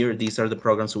see here, these are the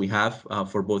programs we have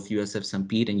for both USF St.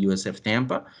 Pete and USF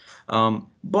Tampa.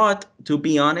 But to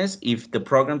be honest, if the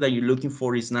program that you're looking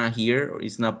for is not here or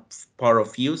is not part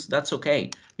of FUSE, that's okay.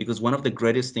 Because one of the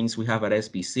greatest things we have at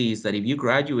SPC is that if you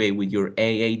graduate with your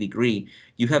AA degree,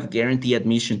 you have guaranteed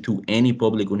admission to any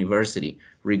public university,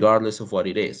 regardless of what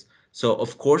it is. So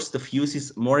of course, the FUSE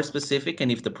is more specific,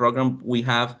 and if the program we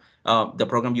have, the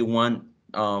program you want,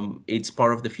 it's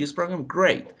part of the FUSE program,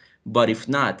 great. But if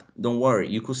not, don't worry,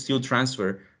 you could still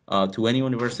transfer to any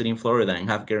university in Florida and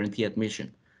have guaranteed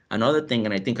admission. Another thing,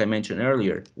 and I think I mentioned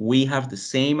earlier, we have the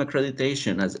same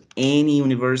accreditation as any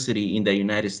university in the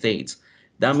United States.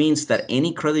 That means that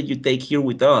any credit you take here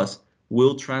with us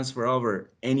will transfer over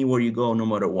anywhere you go, no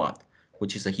matter what,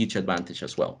 which is a huge advantage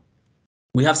as well.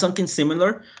 We have something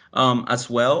similar as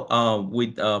well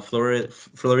with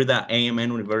Florida A&M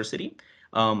University.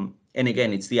 And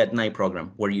again, it's the at-night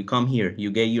program where you come here,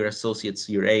 you get your associates,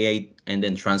 your AA, and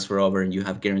then transfer over and you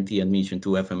have guaranteed admission to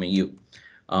FMAU.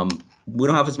 We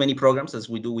don't have as many programs as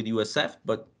we do with USF,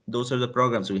 but those are the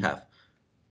programs we have.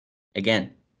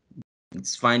 Again,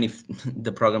 it's fine if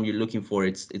the program you're looking for,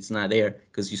 it's not there,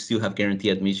 because you still have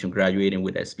guaranteed admission graduating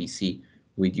with SPC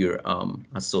with your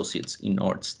associates in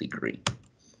arts degree.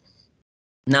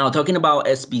 Now, talking about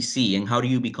SBC and how do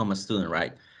you become a student,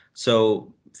 right?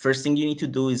 So first thing you need to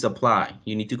do is apply.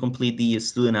 You need to complete the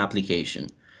student application.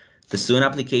 The student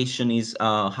application is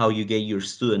how you get your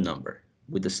student number.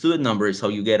 With the student number is how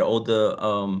you get all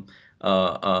the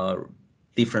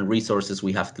different resources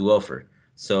we have to offer.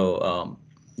 So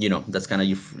that's kind of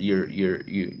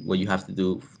what you have to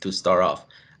do to start off.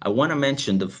 I want to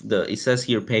mention the it says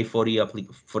here pay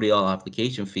 $40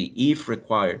 application fee if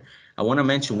required. I want to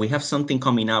mention we have something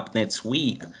coming up next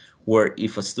week where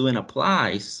if a student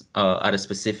applies at a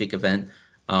specific event,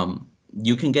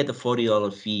 you can get the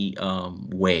 $40 fee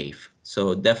waive.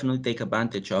 So definitely take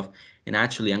advantage of. And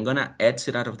actually, I'm gonna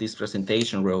exit out of this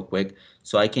presentation real quick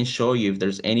so I can show you if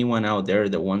there's anyone out there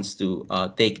that wants to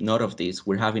take note of this.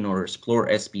 We're having our Explore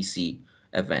SPC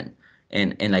event.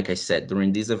 And like I said,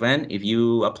 during this event, if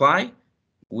you apply,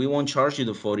 we won't charge you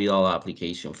the $40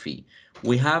 application fee.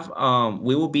 We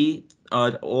will be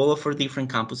at all of our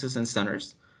different campuses and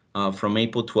centers from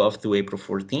April 12th to April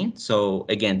 14th. So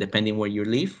again, depending where you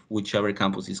live, whichever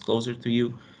campus is closer to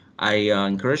you, I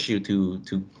encourage you to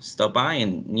stop by,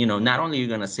 and not only you're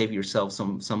gonna save yourself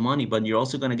some money, but you're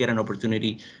also gonna get an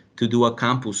opportunity to do a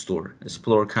campus tour,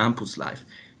 explore campus life.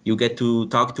 You get to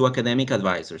talk to academic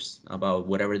advisors about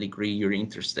whatever degree you're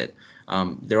interested.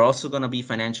 There are also going to be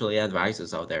financial aid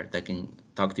advisors out there that can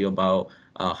talk to you about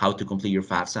how to complete your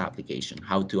FAFSA application,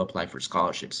 how to apply for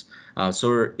scholarships.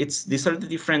 So these are the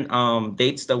different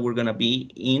dates that we're going to be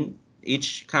in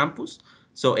each campus.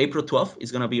 So April 12th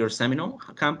is going to be our Seminole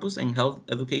campus and Health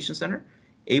Education Center.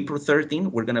 April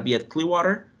 13th, we're going to be at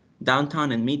Clearwater,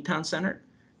 Downtown and Midtown Center.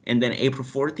 And then April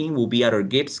 14th will be at our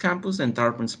Gibbs campus and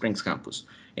Tarpon Springs campus.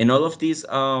 And all of these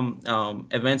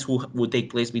events will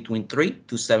take place between 3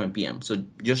 to 7 p.m. So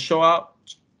just show up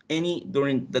any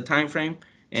during the time frame,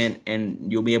 and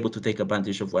you'll be able to take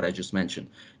advantage of what I just mentioned.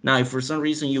 Now, if for some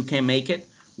reason you can't make it,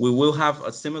 we will have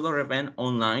a similar event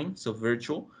online, so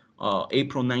virtual,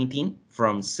 April 19th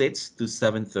from 6 to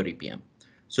 7:30 p.m.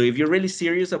 So if you're really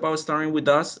serious about starting with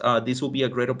us, this will be a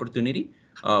great opportunity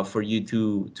for you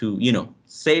to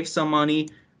save some money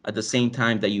at the same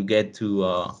time that you get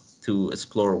to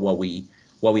explore what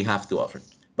we have to offer.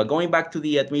 But going back to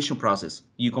the admission process,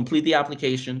 you complete the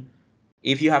application.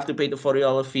 If you have to pay the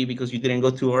 $40 fee because you didn't go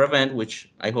to our event,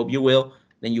 which I hope you will,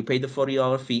 then you pay the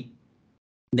 $40 fee.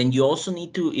 Then you also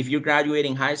need to, if you're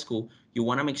graduating high school, you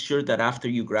want to make sure that after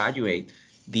you graduate,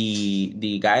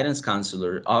 the guidance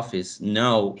counselor office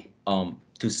know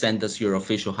to send us your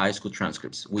official high school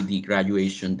transcripts with the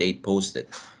graduation date posted.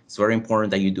 It's very important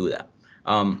that you do that.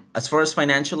 As far as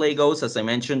financial aid goes, as I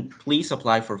mentioned, please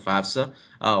apply for FAFSA.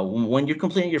 When you're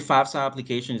completing your FAFSA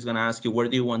application, it's going to ask you where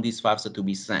do you want this FAFSA to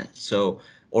be sent. So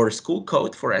our school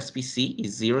code for SPC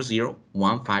is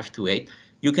 001528.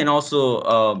 You can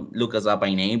also look us up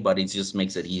by name, but it just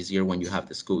makes it easier when you have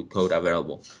the school code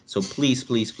available. So please,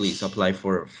 please, please apply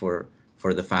for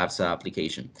the FAFSA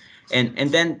application.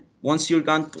 And then once you're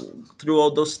gone through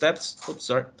all those steps, oops,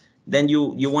 sorry, then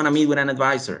you want to meet with an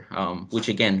advisor, which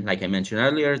again, like I mentioned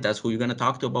earlier, that's who you're going to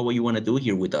talk to about what you want to do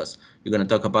here with us. You're going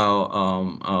to talk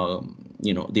about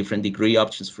different degree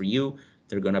options for you.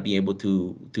 They're going to be able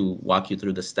to walk you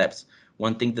through the steps.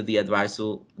 One thing that the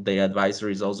advisor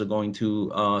is also going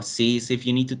to see is if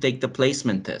you need to take the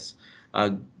placement test.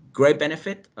 Great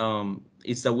benefit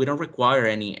is that we don't require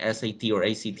any SAT or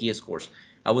ACT scores.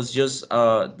 I was just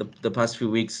the past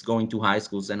few weeks going to high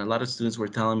schools, and a lot of students were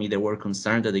telling me they were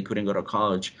concerned that they couldn't go to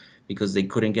college because they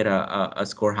couldn't get a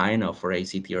score high enough for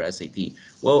ACT or SAT.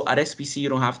 Well, at SPC, you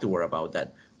don't have to worry about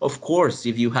that. Of course,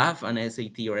 if you have an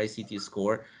SAT or ACT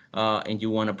score and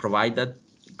you want to provide that,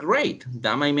 great.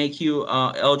 That might make you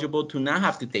eligible to not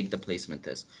have to take the placement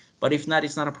test. But if not,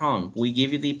 it's not a problem. We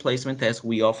give you the placement test.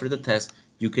 We offer the test.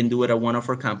 You can do it at one of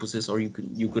our campuses, or you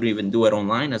could even do it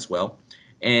online as well.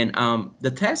 And the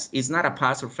test is not a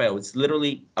pass or fail. It's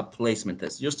literally a placement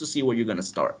test just to see where you're going to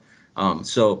start.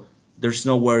 So there's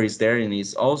no worries there. And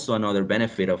it's also another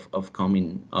benefit of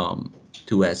coming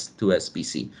to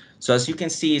SPC. So as you can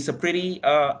see, it's a pretty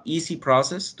easy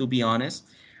process, to be honest.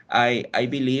 I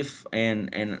believe,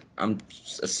 and I'm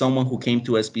as someone who came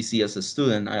to SPC as a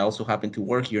student. I also happen to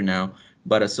work here now.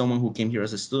 But as someone who came here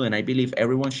as a student, I believe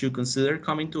everyone should consider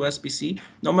coming to SPC,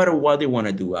 no matter what they want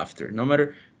to do after, no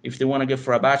matter if they want to get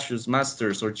for a bachelor's,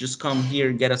 master's, or just come here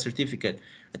and get a certificate.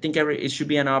 I think it should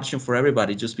be an option for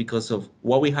everybody just because of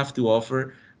what we have to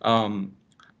offer,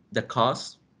 the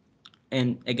cost,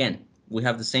 and again, we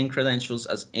have the same credentials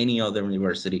as any other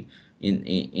university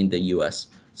in the U.S.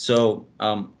 So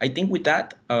I think with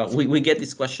that, we get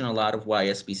this question a lot of why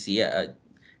SPC,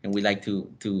 and we like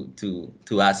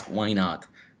to ask why not.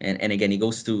 And again, it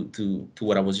goes to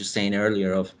what I was just saying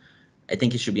earlier of, I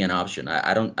think it should be an option.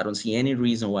 I don't see any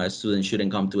reason why a student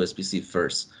shouldn't come to SPC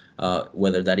first,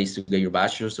 whether that is to get your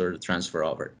bachelor's or transfer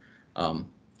over. Um,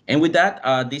 and with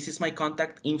that, this is my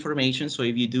contact information. So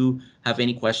if you do have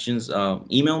any questions,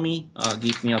 email me,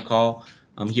 give me a call.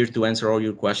 I'm here to answer all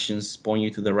your questions, point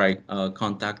you to the right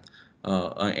contact.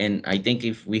 And I think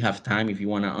if we have time, if you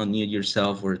want to unmute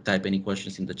yourself or type any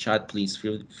questions in the chat, please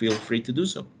feel free to do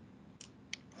so.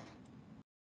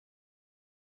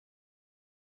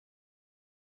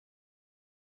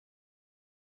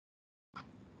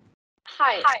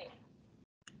 Hi.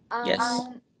 Yes.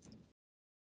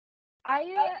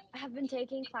 I have been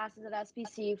taking classes at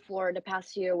SPC for the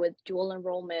past year with dual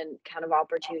enrollment kind of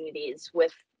opportunities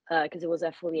with because it was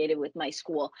affiliated with my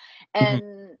school.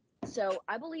 And so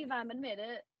I believe I'm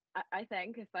admitted, I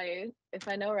think if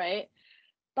I know right.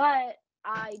 But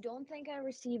I don't think I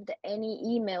received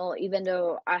any email even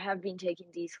though I have been taking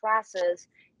these classes,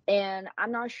 and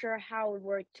I'm not sure how it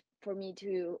worked for me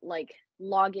to like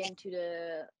log into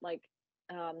the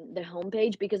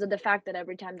homepage because of the fact that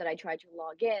every time that I try to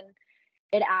log in,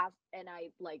 it asks and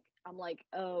I'm like,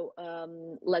 oh,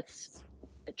 let's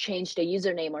change the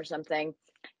username or something.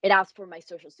 It asks for my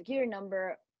social security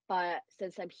number, but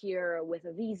since I'm here with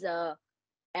a visa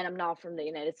and I'm not from the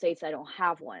United States, I don't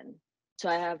have one. So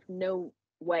I have no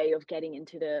way of getting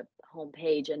into the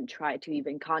homepage and try to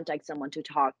even contact someone to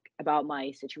talk about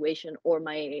my situation or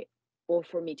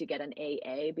for me to get an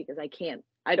AA because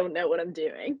I don't know what I'm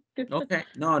doing. Okay,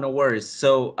 no worries.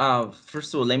 So,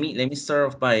 first of all, let me start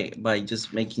off by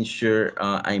just making sure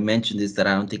I mentioned this that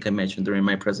I don't think I mentioned during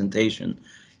my presentation.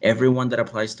 Everyone that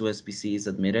applies to SPC is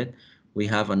admitted. We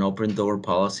have an open door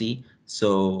policy,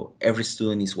 so every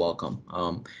student is welcome.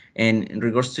 And in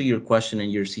regards to your question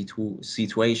and your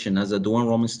situation as a dual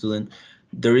enrollment student,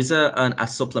 there is a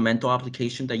supplemental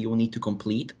application that you will need to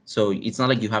complete. So it's not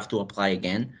like you have to apply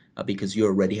again because you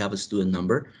already have a student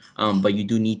number. But you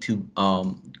do need to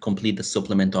complete the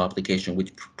supplemental application,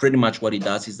 which pretty much what it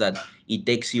does is that it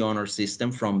takes you on our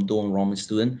system from dual enrollment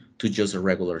student to just a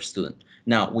regular student.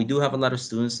 Now, we do have a lot of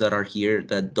students that are here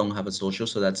that don't have a social,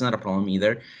 so that's not a problem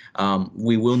either.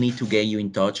 We will need to get you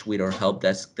in touch with our help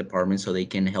desk department so they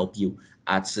can help you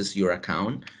access your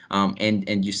account.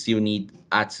 And you still need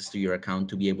access to your account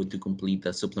to be able to complete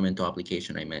the supplemental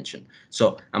application I mentioned.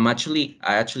 So I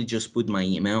actually just put my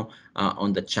email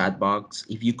on the chat box.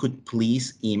 If you could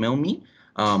please email me,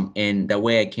 and that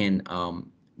way I can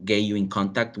get you in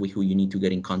contact with who you need to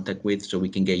get in contact with so we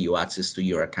can get you access to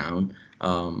your account.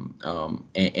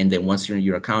 And then once you're in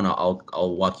your account,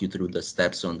 I'll walk you through the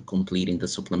steps on completing the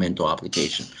supplemental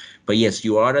application. But yes,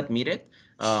 you are admitted.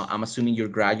 I'm assuming you're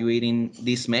graduating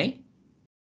this May.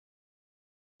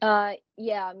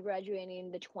 Yeah, I'm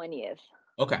graduating the 20th.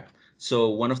 Okay, so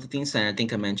one of the things, and I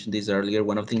think I mentioned this earlier,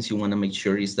 one of the things you want to make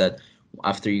sure is that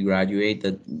after you graduate,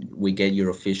 that we get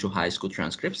your official high school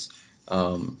transcripts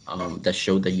that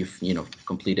show that you've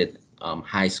completed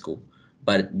high school.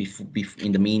 But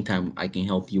in the meantime, I can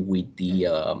help you with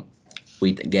the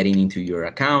with getting into your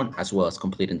account as well as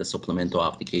completing the supplemental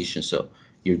application. So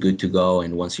you're good to go,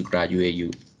 and once you graduate,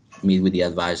 you meet with the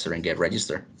advisor and get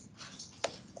registered.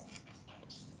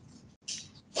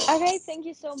 Okay, thank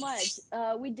you so much.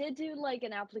 We did do like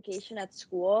an application at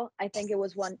school. I think it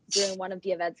was one during one of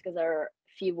the events because our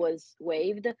fee was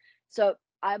waived. So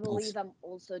I believe I'm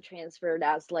also transferred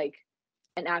as like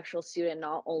an actual student,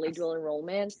 not only dual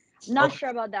enrollment. I'm not Okay. sure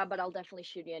about that, but I'll definitely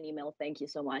shoot you an email. Thank you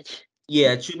so much.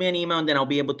 Yeah, shoot me an email and then I'll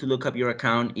be able to look up your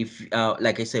account. If,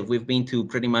 like I said, we've been to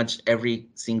pretty much every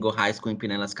single high school in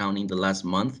Pinellas County in the last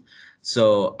month.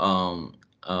 So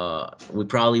we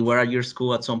probably were at your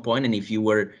school at some point, and if you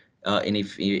were, and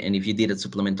if you did a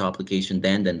supplemental application,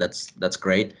 then that's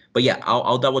great. But yeah,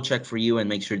 I'll double check for you and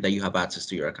make sure that you have access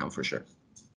to your account for sure.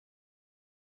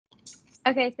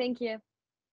 Okay, thank you.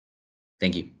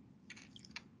 Thank you.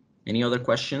 Any other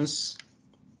questions?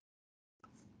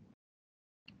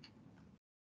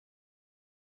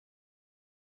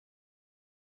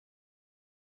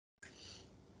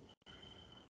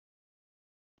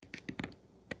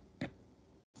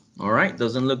 All right,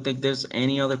 doesn't look like there's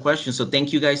any other questions. So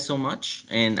thank you guys so much,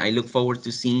 and I look forward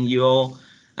to seeing you all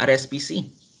at SPC.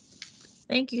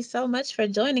 Thank you so much for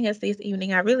joining us this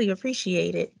evening. I really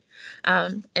appreciate it.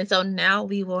 And so now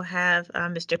we will have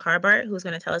Mr. Carbart, who's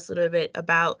going to tell us a little bit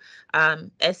about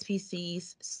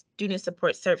SPC's Student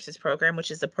Support Services Program,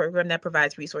 which is a program that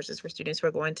provides resources for students who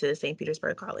are going to St.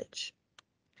 Petersburg College.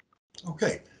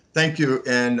 Okay, thank you,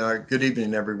 and good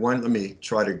evening, everyone. Let me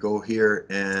try to go here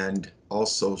and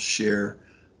also share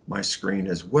my screen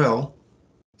as well.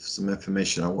 Some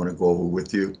information I want to go over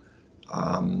with you.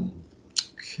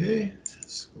 Okay,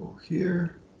 let's go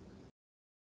here.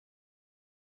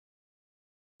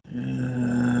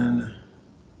 And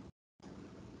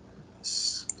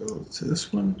let's go to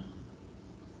this one.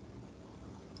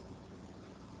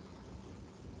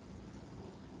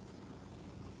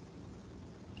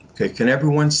 Okay, can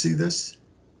everyone see this?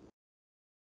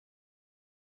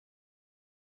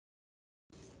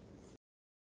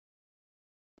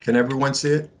 Can everyone see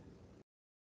it?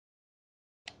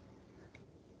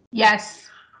 Yes.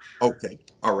 Okay,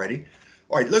 alrighty.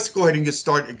 All right, let's go ahead and get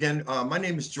started. Again, my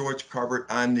name is George Carbert.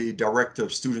 I'm the Director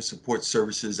of Student Support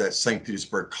Services at St.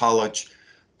 Petersburg College.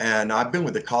 And I've been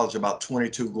with the college about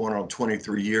 22, going on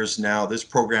 23 years now. This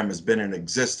program has been in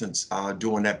existence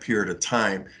during that period of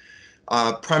time.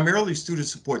 Primarily, Student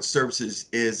Support Services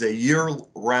is a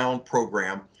year-round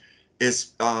program.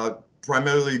 It's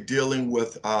primarily dealing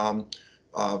with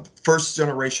first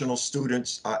generational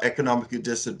students, economically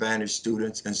disadvantaged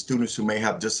students, and students who may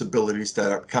have disabilities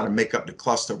that are, kind of make up the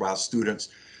cluster of our students.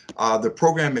 The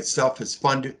program itself is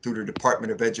funded through the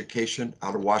Department of Education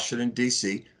out of Washington,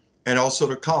 D.C., and also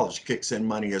the college kicks in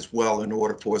money as well in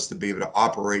order for us to be able to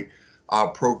operate our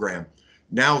program.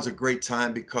 Now is a great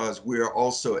time because we are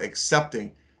also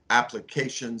accepting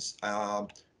applications,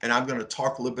 and I'm going to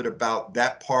talk a little bit about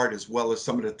that part as well as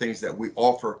some of the things that we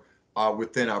offer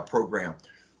within our program.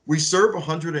 We serve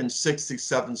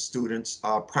 167 students.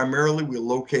 Primarily, we're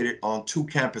located on 2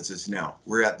 campuses now.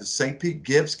 We're at the St. Pete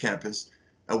Gibbs campus,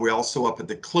 and we're also up at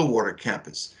the Clearwater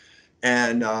campus.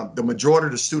 And the majority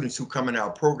of the students who come in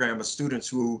our program are students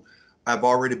who have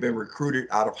already been recruited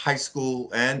out of high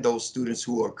school, and those students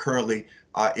who are currently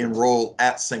enrolled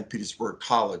at St. Petersburg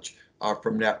College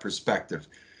from that perspective.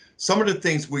 Some of the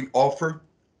things we offer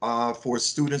for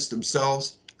students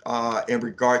themselves in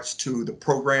regards to the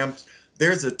programs,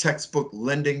 there's a textbook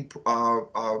lending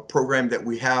program that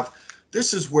we have.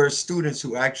 This is where students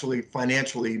who actually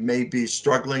financially may be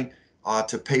struggling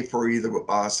to pay for either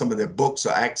some of their books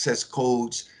or access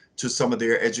codes to some of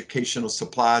their educational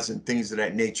supplies and things of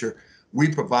that nature. We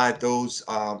provide those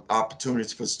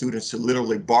opportunities for students to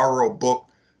literally borrow a book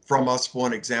from us, for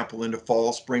an example, in the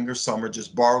fall, spring, or summer.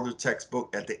 Just borrow the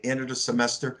textbook at the end of the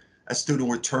semester. A student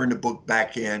will turn the book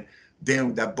back in.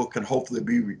 Then that book can hopefully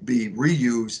be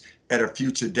reused at a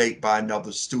future date by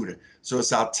another student. So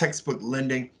it's our textbook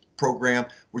lending program,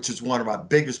 which is one of our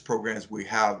biggest programs we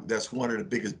have. That's one of the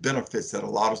biggest benefits that a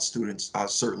lot of students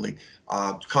certainly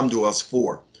come to us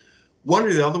for. One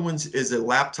of the other ones is a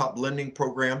laptop lending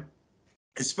program,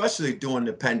 especially during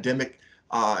the pandemic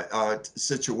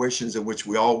situations in which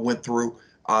we all went through.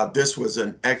 This was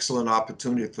an excellent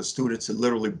opportunity for students to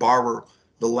literally borrow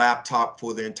the laptop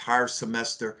for the entire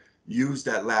semester, use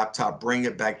that laptop, bring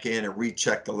it back in, and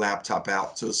recheck the laptop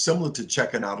out. So it's similar to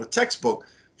checking out a textbook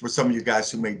for some of you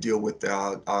guys who may deal with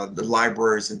the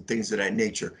libraries and things of that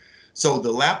nature. So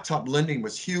the laptop lending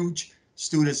was huge.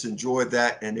 Students enjoyed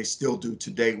that, and they still do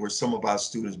today, where some of our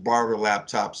students borrow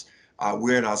laptops.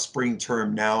 We're in our spring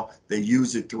term now. They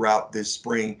use it throughout this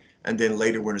spring, and then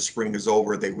later when the spring is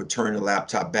over, they would turn the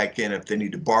laptop back in. If they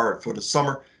need to borrow it for the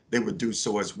summer, they would do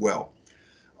so as well.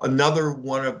 Another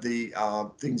one of the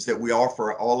things that we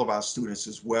offer all of our students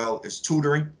as well is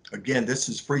tutoring. Again, this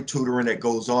is free tutoring that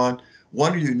goes on.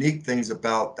 One of the unique things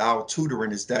about our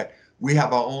tutoring is that we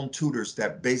have our own tutors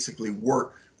that basically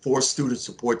work for student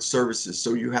support services.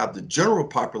 So you have the general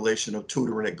population of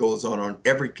tutoring that goes on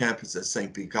every campus at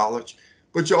St. Pete College,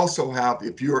 but you also have,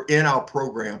 if you're in our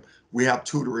program, we have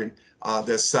tutoring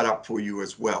that's set up for you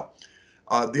as well.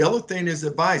 The other thing is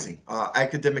advising,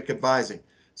 academic advising.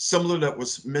 Similar that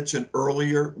was mentioned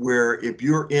earlier, where if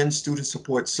you're in student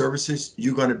support services,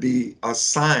 you're going to be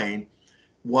assigned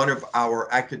one of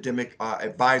our academic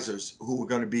advisors who are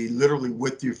going to be literally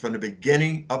with you from the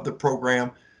beginning of the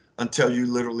program until you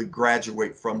literally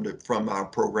graduate from our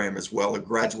program as well, or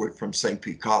graduate from St.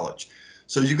 Pete College.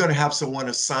 So you're going to have someone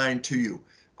assigned to you.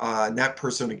 And that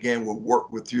person, again, will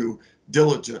work with you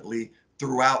diligently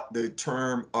throughout the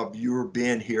term of your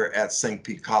being here at St.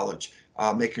 Pete College,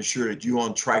 making sure that you're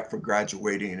on track for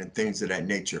graduating and things of that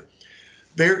nature.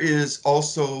 There is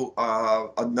also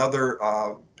another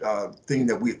thing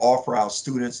that we offer our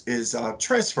students is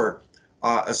transfer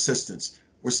assistance,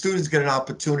 where students get an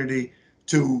opportunity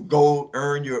to go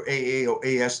earn your AA or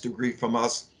AS degree from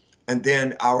us, and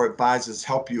then our advisors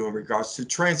help you in regards to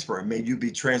transfer. May you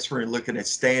be transferring, looking at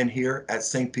staying here at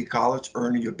St. Pete College,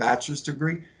 earning your bachelor's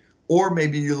degree, or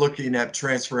maybe you're looking at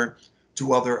transferring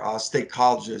to other state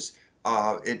colleges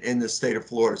in the state of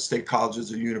Florida, state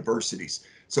colleges or universities.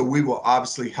 So we will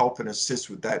obviously help and assist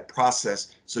with that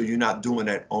process so you're not doing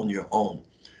that on your own.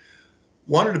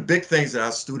 One of the big things that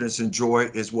our students enjoy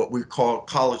is what we call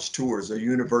college tours or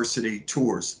university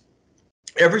tours.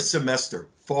 Every semester,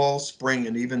 fall, spring,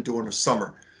 and even during the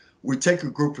summer, we take a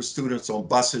group of students on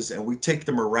buses and we take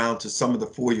them around to some of the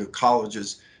four-year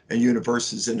colleges and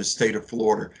universities in the state of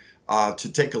Florida to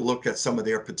take a look at some of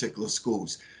their particular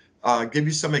schools. Give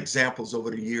you some examples over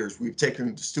the years. We've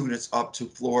taken students up to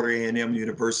Florida A&M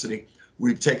University.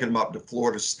 We've taken them up to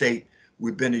Florida State.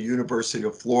 We've been to University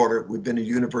of Florida. We've been to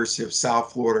University of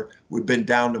South Florida. We've been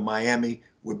down to Miami.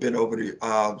 We've been over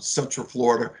to Central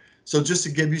Florida. So just to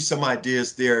give you some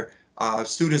ideas there,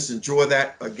 students enjoy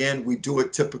that. Again, we do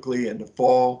it typically in the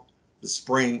fall, the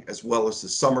spring, as well as the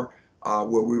summer,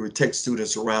 where we would take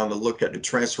students around to look at the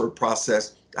transfer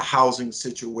process, the housing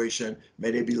situation,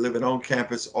 may they be living on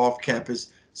campus, off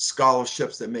campus,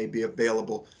 scholarships that may be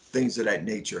available, things of that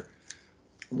nature.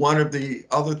 One of the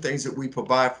other things that we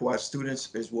provide for our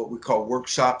students is what we call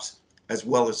workshops as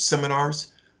well as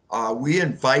seminars. We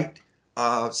invite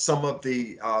some of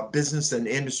the business and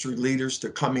industry leaders to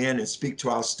come in and speak to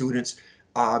our students.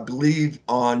 I believe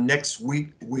on next week,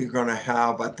 we're going to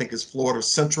have, I think it's Florida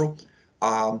Central.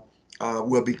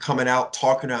 We'll be coming out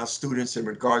talking to our students in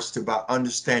regards to about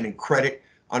understanding credit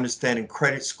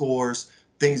scores,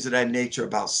 things of that nature,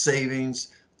 about savings,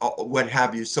 what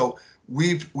have you. So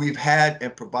we've had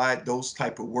and provide those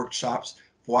type of workshops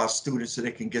for our students so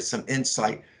they can get some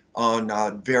insight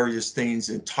on various things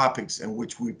and topics in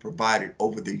which we provided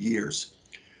over the years.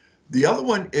 The other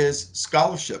one is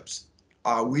scholarships.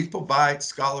 We provide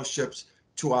scholarships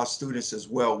to our students as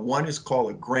well. One is called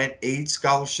a grant aid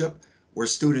scholarship, where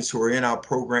students who are in our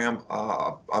program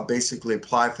basically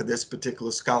apply for this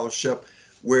particular scholarship,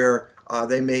 where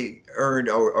they may earn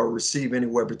or receive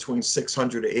anywhere between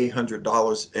 $600 to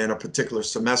 $800 in a particular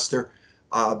semester.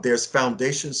 There's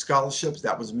foundation scholarships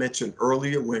that was mentioned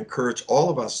earlier. We encourage all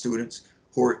of our students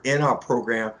who are in our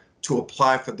program to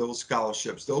apply for those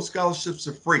scholarships. Those scholarships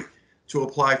are free to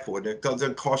apply for. It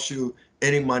doesn't cost you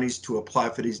any monies to apply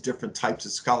for these different types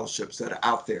of scholarships that are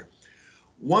out there.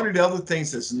 One of the other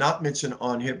things that's not mentioned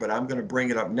on here, but I'm going to bring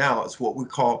it up now, is what we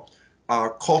call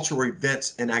cultural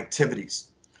events and activities.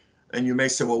 And you may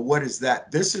say, well, what is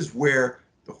that? This is where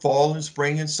the fall and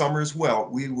spring and summer as well,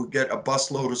 we will get a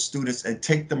busload of students and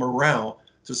take them around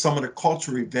to some of the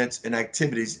cultural events and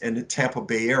activities in the Tampa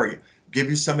Bay area. Give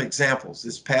you some examples.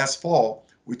 This past fall,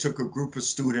 we took a group of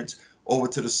students over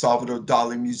to the Salvador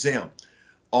Dali Museum.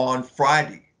 On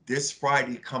Friday, this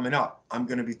Friday coming up, I'm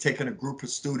going to be taking a group of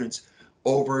students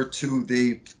over to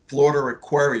the Florida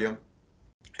Aquarium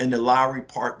and the Lowry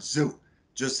Park Zoo,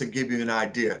 just to give you an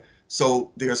idea.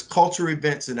 So there's cultural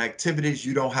events and activities.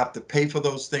 You don't have to pay for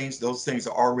those things. Those things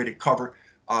are already covered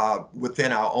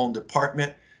within our own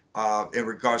department in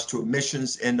regards to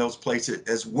admissions in those places,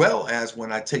 as well as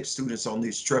when I take students on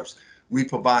these trips, we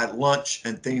provide lunch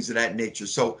and things of that nature.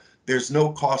 So there's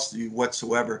no cost to you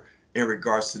whatsoever in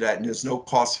regards to that. And there's no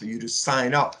cost for you to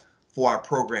sign up for our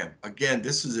program. Again,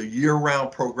 this is a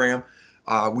year-round program.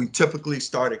 We typically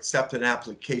start accepting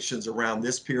applications around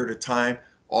this period of time,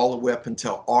 all the way up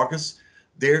until August.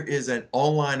 There is an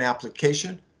online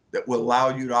application that will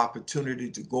allow you the opportunity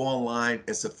to go online.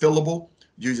 It's a fillable.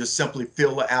 You just simply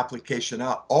fill the application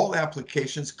out. All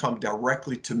applications come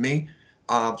directly to me.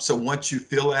 So once you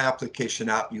fill the application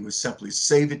out, you would simply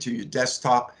save it to your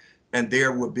desktop, and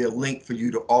there will be a link for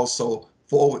you to also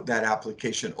forward that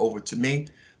application over to me.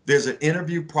 There's an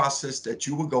interview process that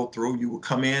you will go through. You will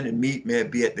come in and meet, may it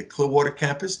be at the Clearwater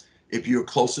campus, if you're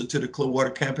closer to the Clearwater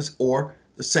campus, or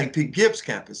the St. Pete Gibbs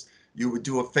campus. You would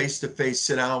do a face-to-face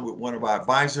sit-down with one of our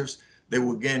advisors. They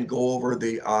will again go over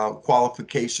the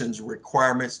qualifications,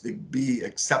 requirements to be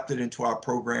accepted into our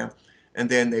program, and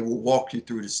then they will walk you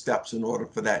through the steps in order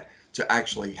for that to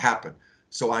actually happen.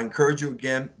 So I encourage you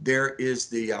again, there is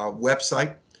the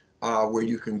website where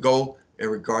you can go in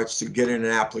regards to getting an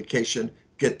application,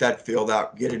 get that filled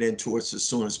out, get it into us as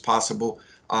soon as possible.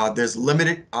 There's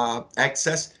limited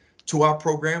access to our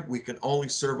program. We can only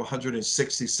serve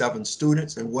 167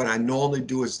 students. And what I normally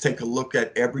do is take a look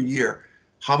at every year,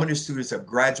 how many students have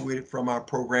graduated from our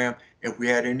program. If we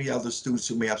had any other students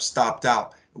who may have stopped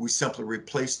out, we simply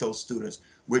replace those students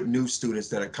with new students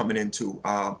that are coming into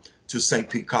to St.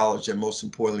 Pete College, and most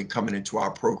importantly, coming into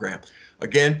our program.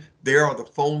 Again, there are the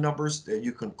phone numbers that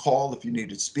you can call if you need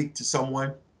to speak to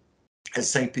someone at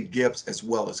St. Pete Gibbs as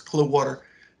well as Clearwater.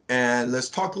 And let's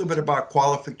talk a little bit about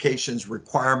qualifications,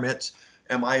 requirements.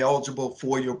 Am I eligible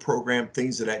for your program?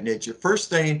 Things of that nature. First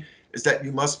thing is that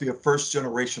you must be a first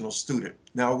generational student.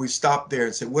 Now we stop there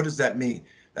and say, what does that mean?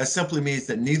 That simply means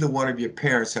that neither one of your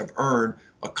parents have earned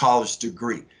a college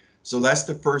degree. So that's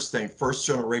the first thing, first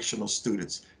generational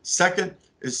students. Second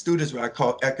is students what I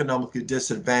call economically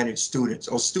disadvantaged students,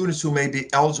 or students who may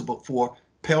be eligible for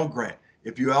Pell Grant.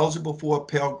 If you're eligible for a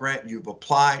Pell Grant, you've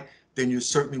applied, then you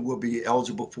certainly will be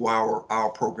eligible for our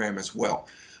program as well.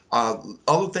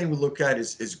 Other thing we look at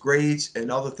is grades,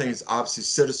 and other things, obviously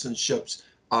citizenships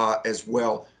as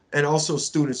well. And also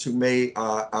students who may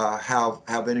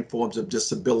have any forms of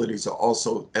disabilities are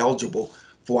also eligible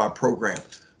for our program.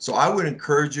 So I would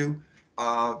encourage you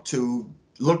to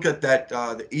look at that,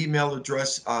 the email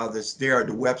address that's there,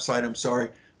 the website, I'm sorry,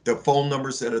 the phone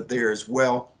numbers that are there as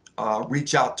well.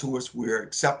 Reach out to us. We're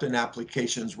accepting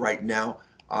applications right now,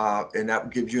 and that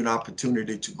gives you an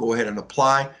opportunity to go ahead and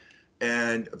apply.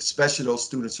 And especially those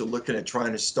students who are looking at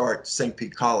trying to start St.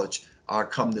 Pete College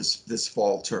come this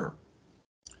fall term.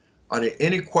 Are there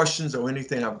any questions or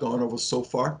anything I've gone over so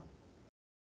far?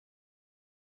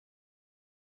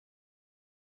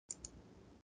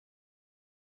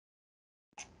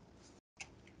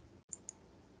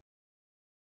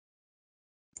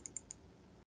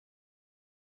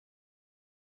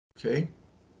 Okay.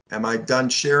 Am I done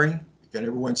sharing? Can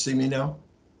everyone see me now?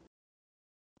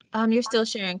 You're still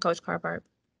sharing, Coach Carpart.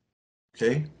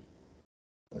 Okay.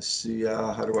 Let's see,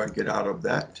 how do I get out of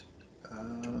that?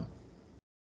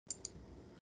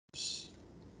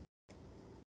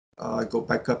 Go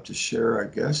back up to share, I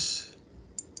guess.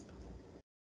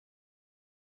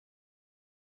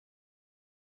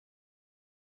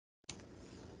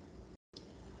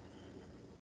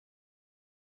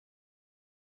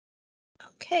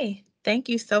 Okay, thank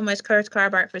you so much, Coach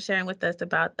Carpart, for sharing with us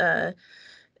about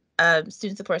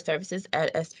student support services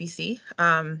at SPC.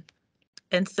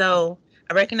 And so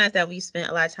I recognize that we've spent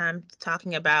a lot of time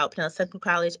talking about Pinellas Technical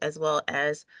College as well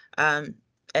as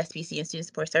SPC and student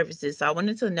support services. So I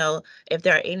wanted to know if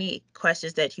there are any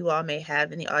questions that you all may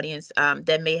have in the audience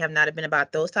that may have not have been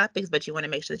about those topics, but you want to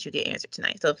make sure that you get answered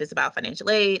tonight. So if it's about financial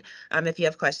aid, if you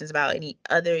have questions about any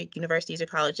other universities or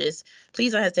colleges,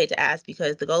 please don't hesitate to ask,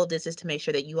 because the goal of this is to make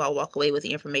sure that you all walk away with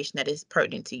the information that is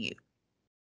pertinent to you.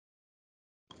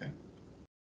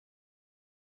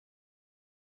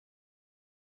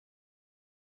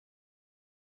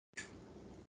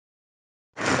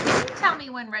 Tell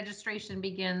me when registration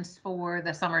begins for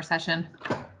the summer session.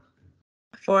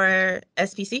 For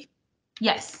SPC?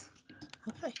 Yes.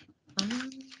 Okay.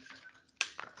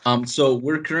 So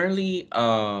we're currently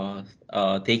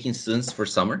taking students for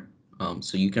summer.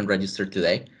 So you can register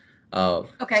today.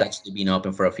 Okay. It's actually been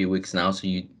open for a few weeks now. So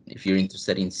if you're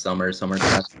interested in summer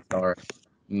classes are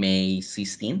May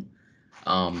 16.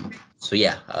 So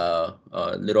yeah,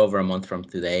 a little over a month from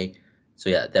today. So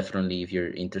yeah, definitely if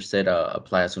you're interested,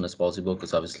 apply as soon as possible,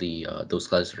 because obviously those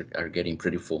classes are getting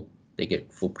pretty full. They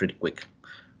get full pretty quick.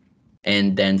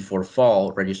 And then for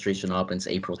fall, registration opens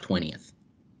April 20th.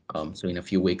 So in a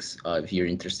few weeks, if you're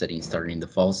interested in starting the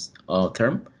fall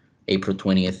term, April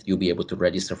 20th, you'll be able to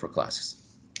register for classes.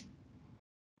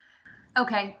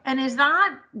 Okay. And is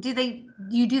that,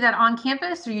 you do that on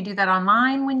campus, or you do that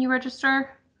online when you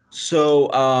register? So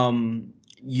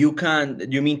you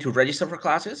mean to register for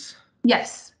classes?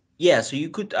 Yes. Yeah, so you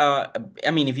could, I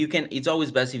mean, if you can, it's always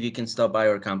best if you can stop by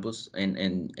our campus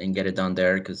and get it done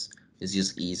there, because it's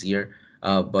just easier.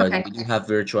 But Okay. we do have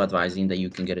virtual advising that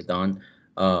you can get it done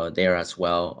there as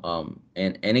well.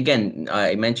 And again,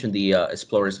 I mentioned the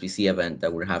Explore SBC event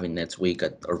that we're having next week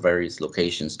at our various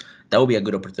locations. That will be a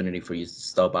good opportunity for you to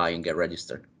stop by and get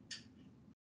registered.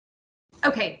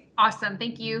 Okay, awesome.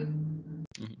 Thank you.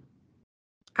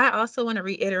 I also want to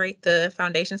reiterate the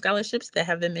foundation scholarships that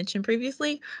have been mentioned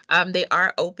previously. They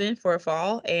are open for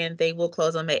fall, and they will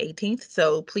close on May 18th.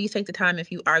 So please take the time,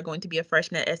 if you are going to be a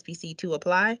freshman at SPC, to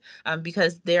apply,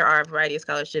 because there are a variety of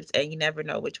scholarships and you never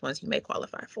know which ones you may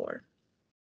qualify for.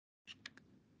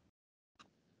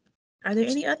 Are there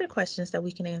any other questions that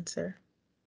we can answer?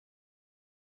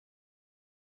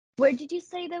 Where did you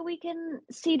say that we can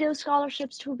see those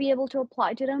scholarships to be able to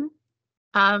apply to them?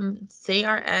 They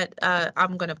are at,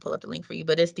 I'm going to pull up the link for you,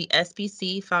 but it's the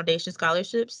SPC Foundation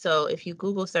Scholarships. So if you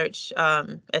Google search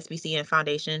SPC and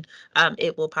Foundation,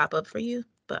 it will pop up for you,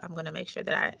 but I'm going to make sure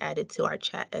that I add it to our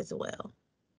chat as well.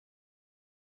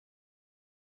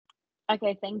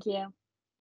 Okay, thank you.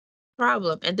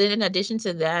 Problem. And then in addition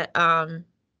to that, I'm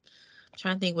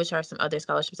trying to think which are some other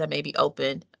scholarships that may be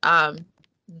open.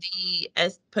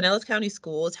 Pinellas County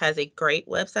Schools has a great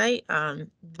website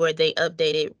where they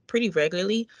update it pretty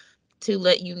regularly to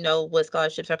let you know what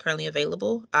scholarships are currently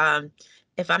available.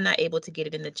 If I'm not able to get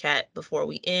it in the chat before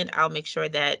we end, I'll make sure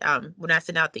that when I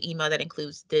send out the email that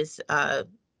includes this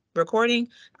recording,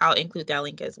 I'll include that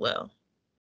link as well.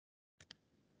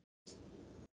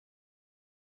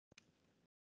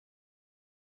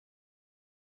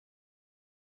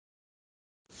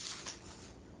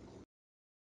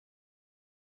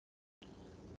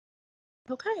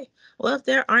 Okay. Well, if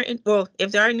there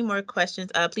are any more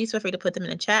questions, please feel free to put them in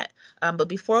the chat. But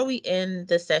before we end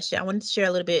the session, I wanted to share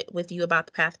a little bit with you about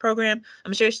the PATHe program.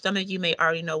 I'm sure some of you may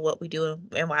already know what we do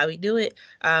and why we do it,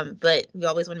 but we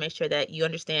always want to make sure that you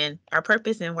understand our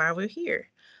purpose and why we're here.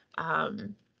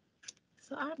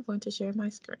 So I'm going to share my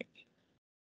screen.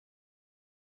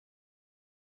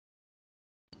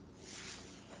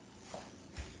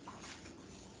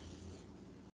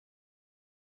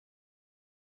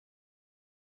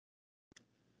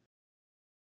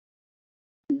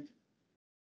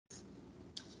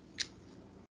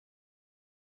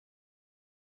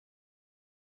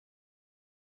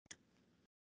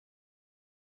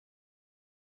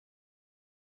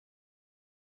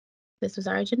 This was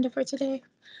our agenda for today.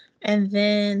 And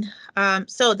then,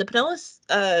 so the Pinellas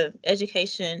the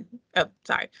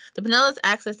Pinellas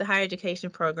Access to Higher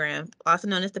Education Program, also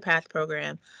known as the PATHe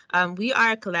program. We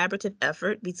are a collaborative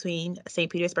effort between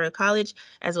St. Petersburg College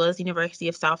as well as the University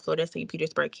of South Florida St.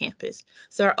 Petersburg campus.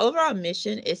 So our overall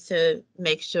mission is to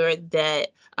make sure that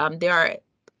there are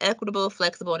equitable,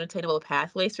 flexible, and attainable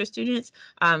pathways for students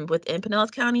within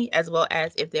Pinellas County, as well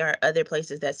as if there are other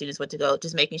places that students want to go,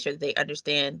 just making sure that they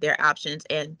understand their options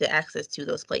and the access to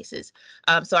those places.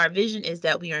 So our vision is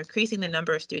that we are increasing the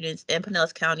number of students in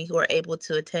Pinellas County who are able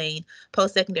to attain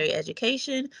post-secondary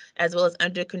education, as well as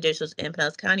undercredentials in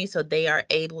Pinellas County, so they are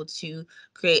able to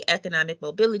create economic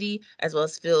mobility, as well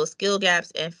as fill skill gaps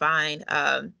and find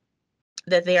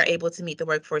that they are able to meet the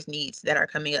workforce needs that are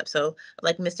coming up. So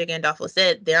like Mr. Gandolfo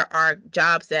said, there are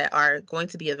jobs that are going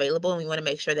to be available, and we want to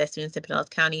make sure that students in Pinellas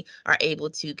County are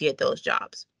able to get those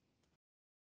jobs.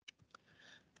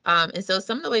 And so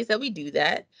some of the ways that we do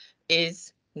that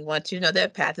is we want you to know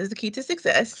that PATHe is the key to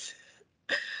success.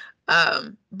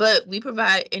 But we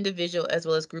provide individual as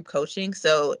well as group coaching.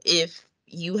 So if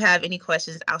you have any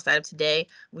questions outside of today,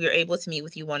 we are able to meet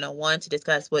with you one-on-one to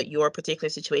discuss what your particular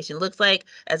situation looks like,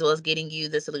 as well as getting you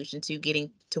the solution to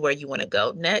getting to where you want to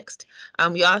go next.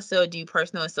 We also do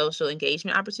personal and social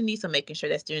engagement opportunities, so making sure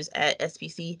that students at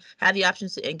SPC have the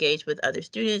options to engage with other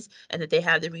students and that they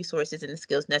have the resources and the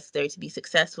skills necessary to be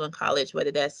successful in college,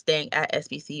 whether that's staying at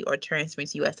SPC or transferring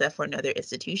to USF or another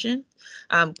institution.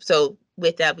 So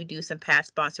with that, we do some past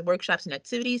sponsored workshops and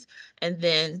activities, and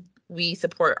then we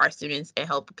support our students and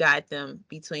help guide them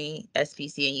between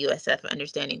SPC and USF,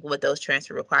 understanding what those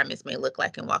transfer requirements may look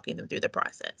like and walking them through the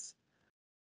process.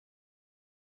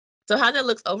 So how that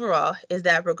looks overall is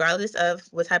that regardless of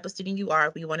what type of student you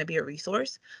are, we want to be a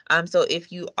resource. So if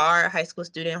you are a high school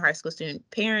student or high school student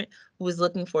parent who is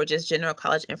looking for just general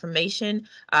college information,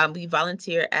 we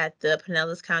volunteer at the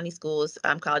Pinellas County Schools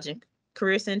College and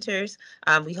Career Centers.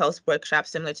 We host workshops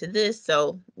similar to this.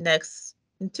 So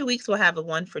in 2 weeks, we'll have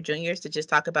one for juniors to just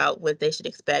talk about what they should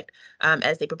expect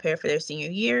as they prepare for their senior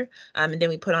year. And then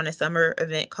we put on a summer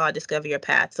event called Discover Your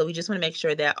Path. So we just want to make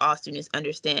sure that all students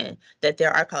understand that there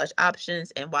are college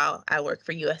options. And while I work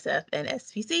for USF and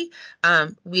SPC,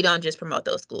 we don't just promote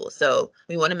those schools. So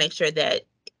we want to make sure that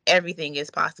everything is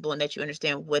possible and that you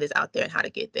understand what is out there and how to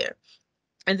get there.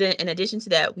 And then in addition to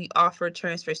that, we offer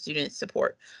transfer student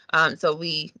support. So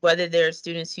whether they're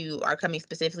students who are coming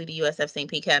specifically to USF St.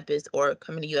 Pete campus or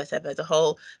coming to USF as a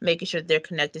whole, making sure they're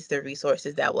connected to the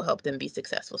resources that will help them be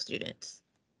successful students.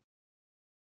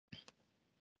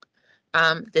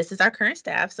 This is our current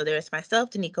staff. So there's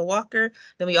myself, Danica Walker.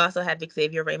 Then we also have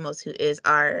Xavier Ramos, who is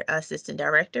our assistant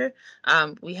director.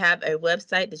 We have a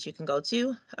website that you can go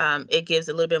to. It gives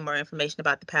a little bit more information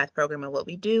about the PATHe program and what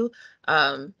we do.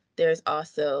 There's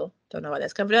also, don't know why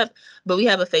that's covered up, but we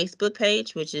have a Facebook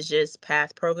page, which is just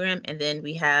PATHe program. And then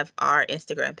we have our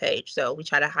Instagram page. So we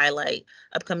try to highlight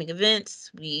upcoming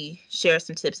events. We share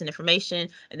some tips and information.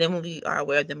 And then when we are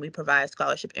aware of them, we provide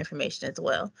scholarship information as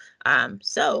well.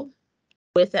 So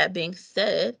with that being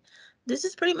said, this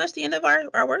is pretty much the end of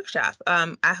our workshop.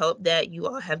 I hope that you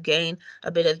all have gained a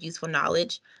bit of useful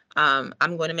knowledge. I'm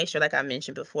going to make sure, like I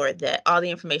mentioned before, that all the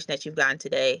information that you've gotten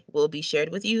today will be shared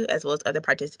with you, as well as other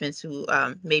participants who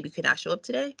maybe could not show up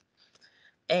today.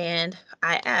 And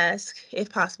I ask, if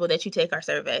possible, that you take our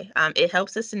survey. It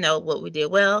helps us to know what we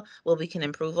did well, what we can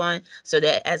improve on, so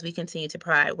that as we continue to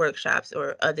provide workshops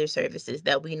or other services,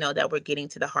 that we know that we're getting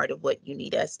to the heart of what you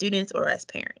need as students or as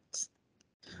parents.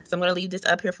 So I'm going to leave this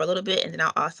up here for a little bit, and then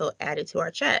I'll also add it to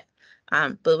our chat.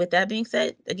 But with that being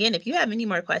said, again, if you have any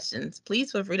more questions,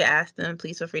 please feel free to ask them.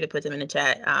 Please feel free to put them in the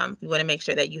chat. We want to make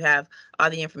sure that you have all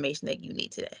the information that you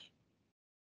need today.